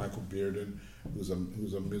arrangements. Michael Bearden, who's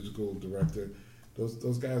a musical director.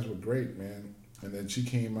 Those guys were great, man. And then she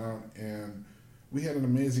came out, and we had an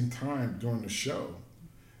amazing time during the show.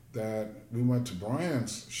 That we went to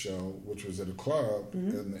Brian's show, which was at a club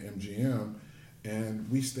in the MGM, and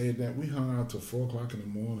we stayed there. We hung out till 4:00 in the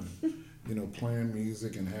morning, you know, playing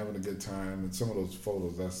music and having a good time. And some of those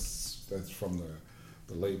photos, that's from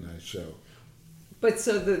the late night show. But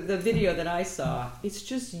so the video that I saw, it's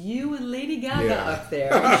just you and Lady Gaga up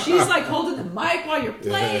there. And she's like holding the mic while you're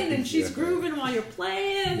playing, and she's grooving while you're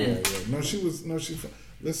playing.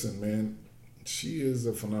 Listen, man, she is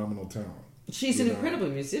a phenomenal talent. She's an incredible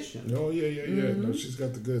musician. Oh yeah. No, she's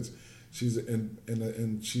got the goods. She's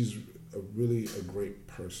and she's really a great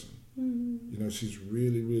person. You know, she's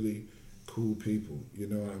really cool people. You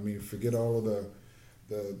know what I mean? Forget all of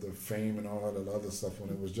the fame and all of that other stuff. When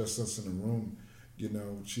it was just us in the room, you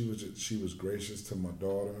know, she was gracious to my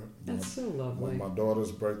daughter. That's so lovely. My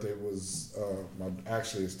daughter's birthday was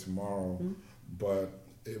actually it's tomorrow, but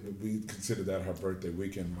we consider that her birthday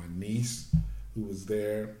weekend. My niece, who was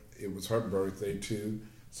there, it was her birthday too.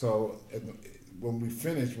 So when we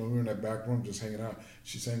finished, when we were in that back room just hanging out,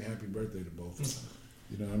 she sang happy birthday to both of them.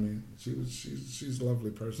 You know what I mean? She's a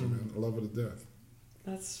lovely person, man. I love her to death.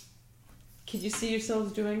 Could you see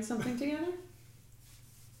yourselves doing something together?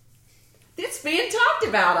 It's being talked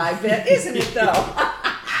about, I bet, isn't it though?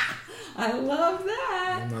 I love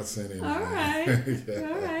that. I'm not saying anything. All right.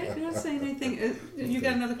 All right. You're not saying anything. You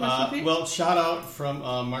got another question, Pete? Well, shout out from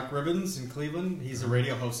Mark Ribbons in Cleveland. He's a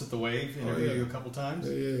radio host at The Wave. Interviewed you a couple times.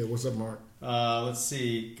 Yeah. What's up, Mark? Let's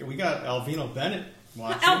see. We got Alvino Bennett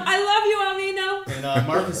watching. I love you, Alvino. And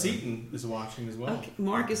Marcus Eaton is watching as well. Okay.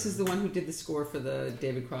 Marcus is the one who did the score for the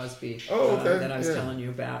David Crosby that I was telling you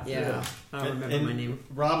about. Yeah. I don't remember my name.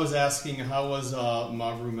 Rob was asking, how was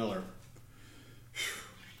Margaret Miller?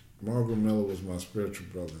 Margaret Miller was my spiritual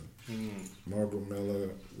brother. Margaret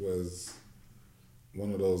Miller was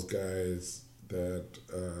one of those guys that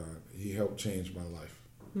he helped change my life.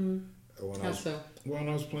 How so? When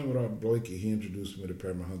I was playing with Art Blakey, he introduced me to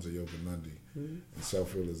Paramahansa Yogananda and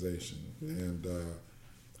self-realization. And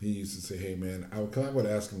he used to say, "Hey, man," I would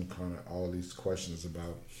ask him kind of all these questions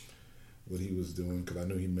about what he was doing, because I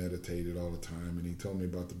knew he meditated all the time. And he told me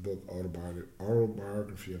about the book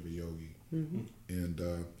Autobiography of a Yogi. And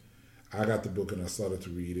I got the book and I started to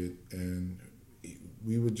read it, and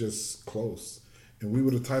we were just close. And we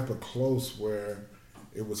were the type of close where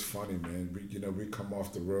it was funny, man. We'd come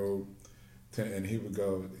off the road, and he would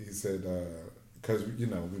go, he said, because, we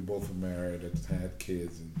both were married and had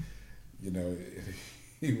kids, and,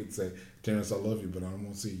 he would say, Terrence, I love you, but I don't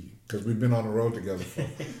want to see you. Because we've been on the road together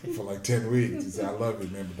for like 10 weeks. He said, I love you,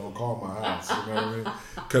 man, but don't call my house. You know what I mean?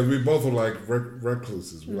 Because we both were like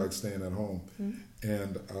recluses. We like staying at home.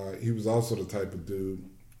 And he was also the type of dude,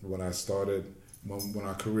 when I started, when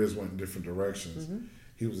our careers went in different directions,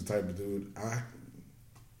 he was the type of dude, I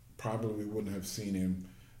probably wouldn't have seen him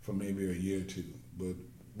for maybe a year or two. But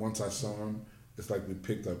once I saw him, it's like we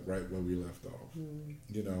picked up right where we left off,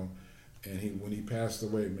 And when he passed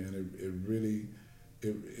away, man, it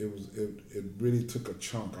really took a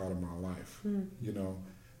chunk out of my life.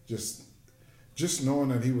 Just knowing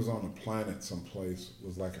that he was on a planet someplace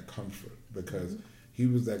was like a comfort, because he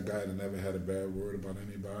was that guy that never had a bad word about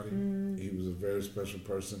anybody. He was a very special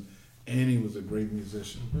person, and he was a great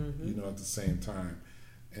musician, at the same time.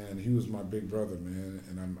 And he was my big brother, man,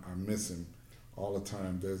 and I miss him all the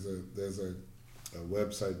time. There's a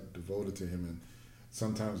website devoted to him, and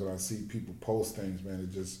sometimes when I see people post things, man,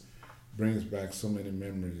 it just brings back so many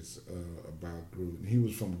memories about Groot. And he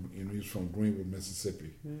was from Greenwood,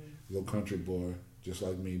 Mississippi, little country boy, just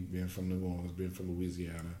like me, being from New Orleans, being from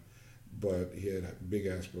Louisiana. But he had big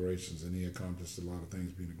aspirations, and he accomplished a lot of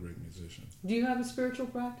things being a great musician. Do you have a spiritual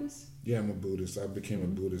practice? Yeah, I'm a Buddhist. I became a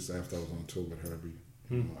Buddhist after I was on tour with Herbie.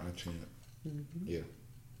 I chant. Yeah.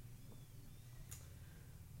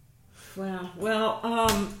 Wow. Well,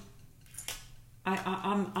 I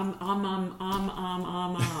am. I'm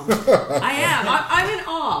in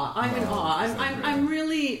awe. I'm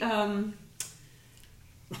really.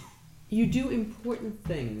 You do important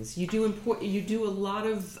things. You do a lot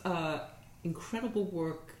of incredible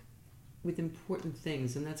work with important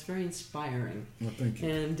things, and that's very inspiring. Well, thank you.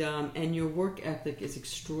 And your work ethic is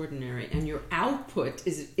extraordinary, and your output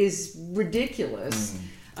is ridiculous.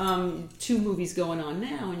 2 movies going on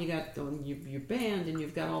now, and you got your band, and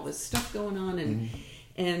you've got all this stuff going on,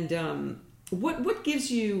 and what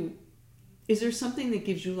gives you? Is there something that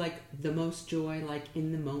gives you like the most joy, like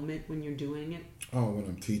in the moment when you're doing it? Oh, when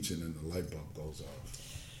I'm teaching and the light bulb goes off.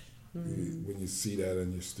 When you see that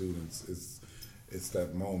in your students, it's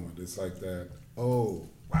that moment. It's like that. Oh,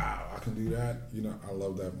 wow, I can do that. I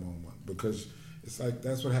love that moment, because it's like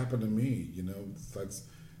that's what happened to me. It's like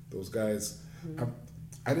those guys.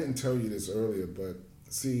 I didn't tell you this earlier, but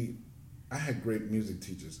see, I had great music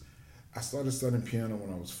teachers. I started studying piano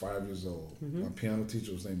when I was 5 years old. My piano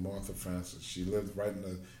teacher was named Martha Francis. She lived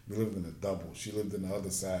we lived in a double. She lived in the other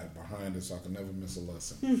side behind us, so I could never miss a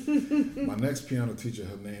lesson. My next piano teacher,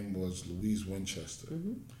 her name was Louise Winchester.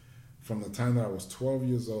 From the time that I was 12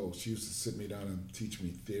 years old, she used to sit me down and teach me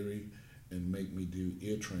theory and make me do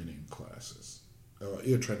ear training classes,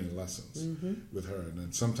 ear training lessons with her. And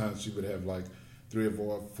then sometimes she would have like 3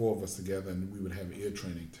 or 4 of us together, and we would have ear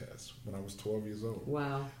training tests when I was 12 years old.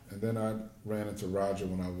 Wow. And then I ran into Roger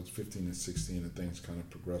when I was 15 and 16, and things kind of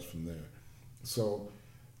progressed from there. So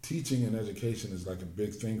teaching and education is like a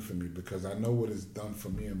big thing for me, because I know what it's done for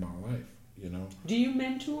me in my life, Do you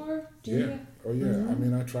mentor? Oh, yeah. I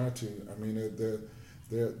mean, I try to. I mean,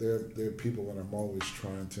 there are people that I'm always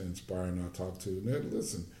trying to inspire and I talk to. And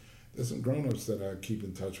there's some grown-ups that I keep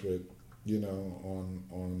in touch with,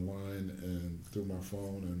 online and through my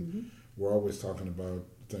phone, and we're always talking about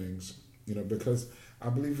things, because I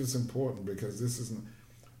believe it's important, because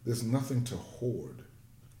there's nothing to hoard.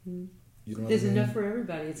 There's enough for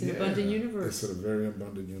everybody. It's an abundant universe. It's a very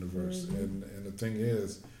abundant universe, and the thing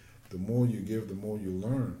is, the more you give, the more you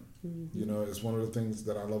learn. It's one of the things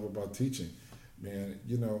that I love about teaching, man.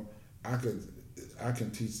 I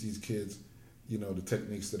can teach these kids, the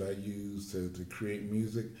techniques that I use to create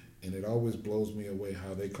music. And it always blows me away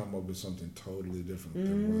how they come up with something totally different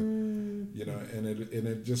than what, and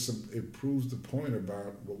it proves the point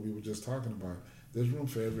about what we were just talking about. There's room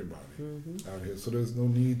for everybody out here, so there's no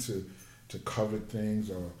need to covet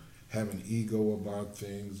things or have an ego about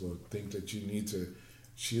things or think that you need to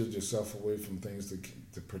shield yourself away from things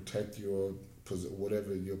to protect your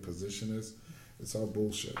whatever your position is. It's all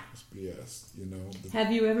bullshit. It's BS,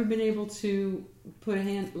 Have you ever been able to put a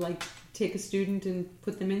hand, like take a student and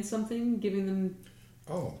put them in something, giving them...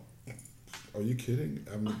 Oh, are you kidding?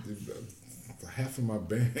 I mean, half of my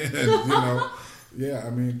band, Yeah, I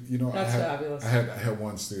mean, That's fabulous. I had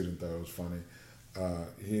one student that was funny.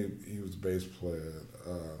 He was a bass player,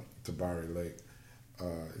 Tabari Lake.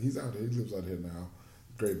 He's out there. He lives out here now.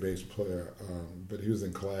 Great bass player. But he was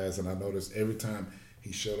in class, and I noticed every time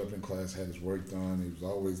He showed up in class, had his work done. He was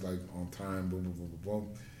always like on time, boom, boom, boom, boom, boom.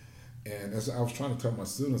 And as I was trying to tell my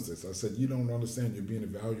students this, I said, you don't understand you're being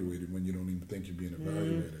evaluated when you don't even think you're being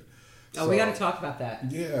evaluated. Oh, we got to talk about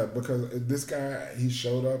that. Yeah, because this guy, he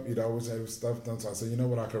showed up. He'd always have his stuff done. So I said, you know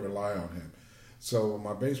what? I could rely on him. So when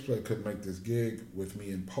my bass player couldn't make this gig with me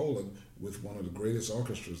in Poland with one of the greatest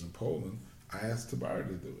orchestras in Poland, I asked Tabari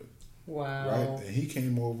to do it. Wow. Right? And he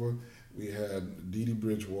came over. We had Dee Dee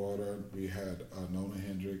Bridgewater. We had Nona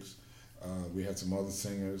Hendrix. We had some other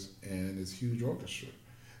singers and this huge orchestra.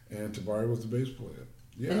 And Tabari was the bass player.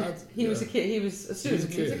 Yeah, he was a kid. He was a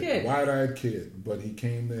student. He was a kid. Wide-eyed kid. But he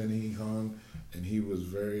came there and he hung, and he was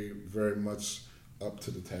very, very much up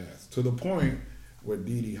to the task. To the point where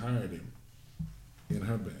Dee Dee hired him in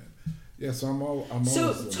her band. Yeah, so I'm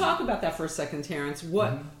So talk about that for a second, Terrence.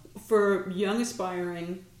 What for young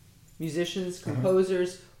aspiring musicians,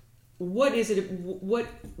 composers? What is it?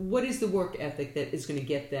 What is the work ethic that is going to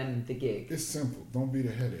get them the gig? It's simple. Don't be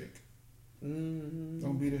the headache.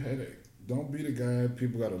 Don't be the headache. Don't be the guy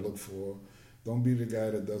people got to look for. Don't be the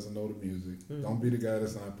guy that doesn't know the music. Don't be the guy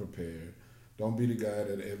that's not prepared. Don't be the guy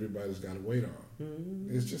that everybody's got to wait on.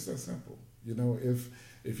 It's just that simple. You know,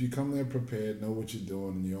 if you come there prepared, know what you're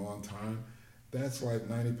doing, and you're on time, that's like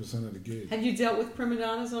 90% of the gig. Have you dealt with prima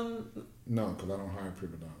donnas on? No, because I don't hire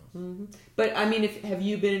prima donnas. But I mean, have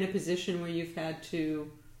you been in a position where you've had to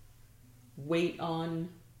wait on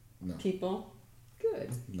people?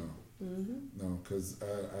 Good. No. No, because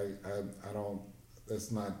I don't.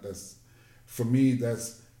 That's for me.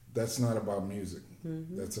 That's not about music.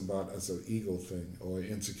 That's an ego thing or an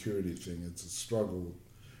insecurity thing. It's a struggle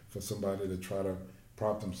for somebody to try to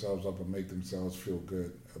prop themselves up and make themselves feel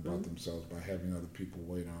good about themselves by having other people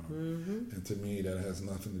wait on them. And to me, that has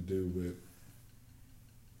nothing to do with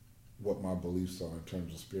what my beliefs are in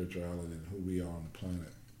terms of spirituality and who we are on the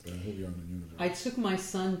planet. Who we are in the universe. I took my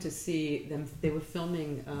son to see them. They were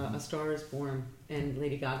filming A Star Is Born, and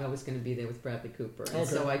Lady Gaga was going to be there with Bradley Cooper. And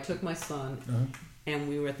so I took my son, and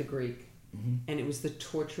we were at the Greek. And it was the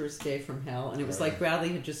torturous day from hell. And it was like Bradley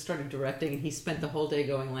had just started directing, and he spent the whole day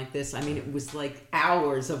going like this. I mean, it was like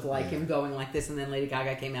hours of like him going like this, and then Lady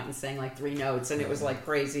Gaga came out and sang like 3 notes, and it was like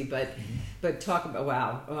crazy. But talk about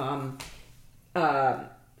wow.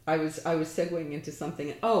 I was segueing into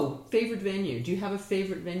something. Oh, favorite venue. Do you have a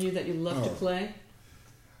favorite venue that you love to play?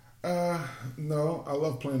 No, I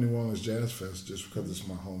love playing New Orleans Jazz Fest just because it's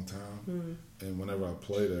my hometown, and whenever I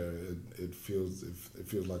play there, it feels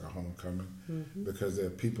like a homecoming because there are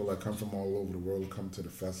people that come from all over the world who come to the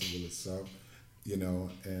festival itself, you know,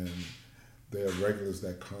 and there are regulars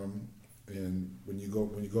that come, and when you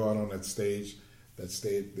go out on that stage,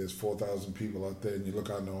 there's 4,000 people out there, and you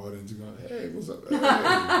look out in the audience, you go, "Hey, what's up?" Hey.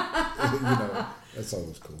 You know, that's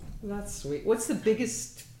always cool. That's sweet. What's the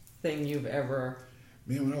biggest thing you've ever?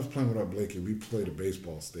 Man, when I was playing with Art Blakey, we played a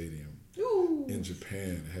baseball stadium in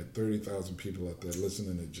Japan. It had 30,000 people out there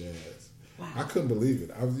listening to jazz. Wow. I couldn't believe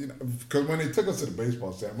it. I was, because when they took us to the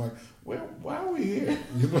baseball stadium, I'm like, "Well, why are we here?"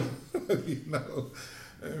 You know,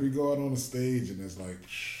 and we go out on the stage, and it's like,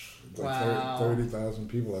 30,000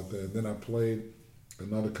 people out there. And then I played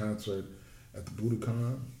another concert at the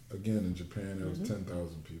Budokan again in Japan. There was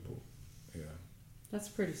 10,000 people. Yeah, that's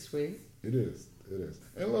pretty sweet. It is.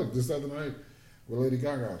 And look, this other night with Lady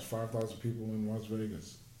Gaga, it was 5,000 people in Las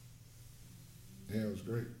Vegas. Yeah, it was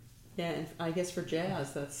great. Yeah, and I guess for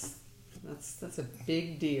jazz, that's a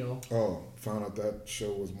big deal. Oh, found out that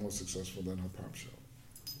show was more successful than her pop show.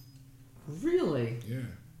 Really?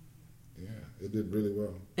 Yeah, it did really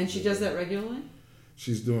well. And she does that regularly?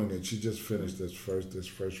 She's doing it. She just finished this first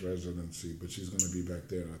residency, but she's going to be back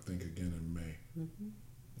there, I think, again in May.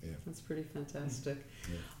 Yeah. That's pretty fantastic.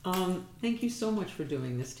 Yeah. Thank you so much for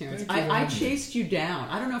doing this, Terrence. I I chased you down.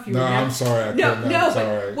 I don't know if you No, remember. I'm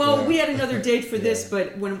sorry. We had another date for this,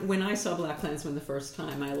 but when I saw Black Klansman the first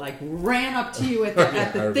time, I like ran up to you at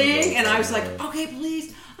the thing, and I was like, "Okay,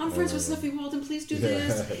 please, I'm friends with Snuffy Walden. Please do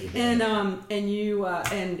this." And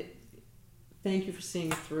thank you for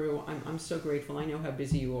seeing it through. I'm so grateful. I know how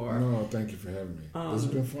busy you are. No, thank you for having me. This has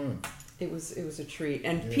been fun. It was a treat.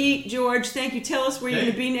 And Pete, George, thank you. Tell us where you're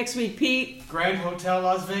going to be next week, Pete. Grand Hotel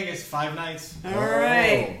Las Vegas, 5 nights. All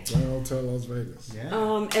right. Grand Hotel Las Vegas.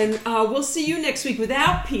 Yeah. And we'll see you next week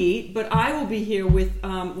without Pete, but I will be here with,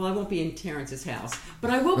 I won't be in Terrence's house,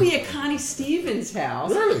 but I will be at Connie Stevens'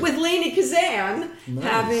 house with Lainey Kazan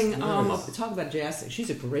having, talk about jazz.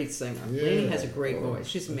 She's a great singer. Yeah. Lainey has a great voice.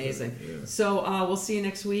 She's amazing. Yeah. So we'll see you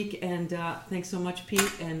next week, and thanks so much,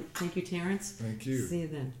 Pete, and thank you, Terrence. Thank you. See you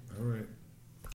then. All right.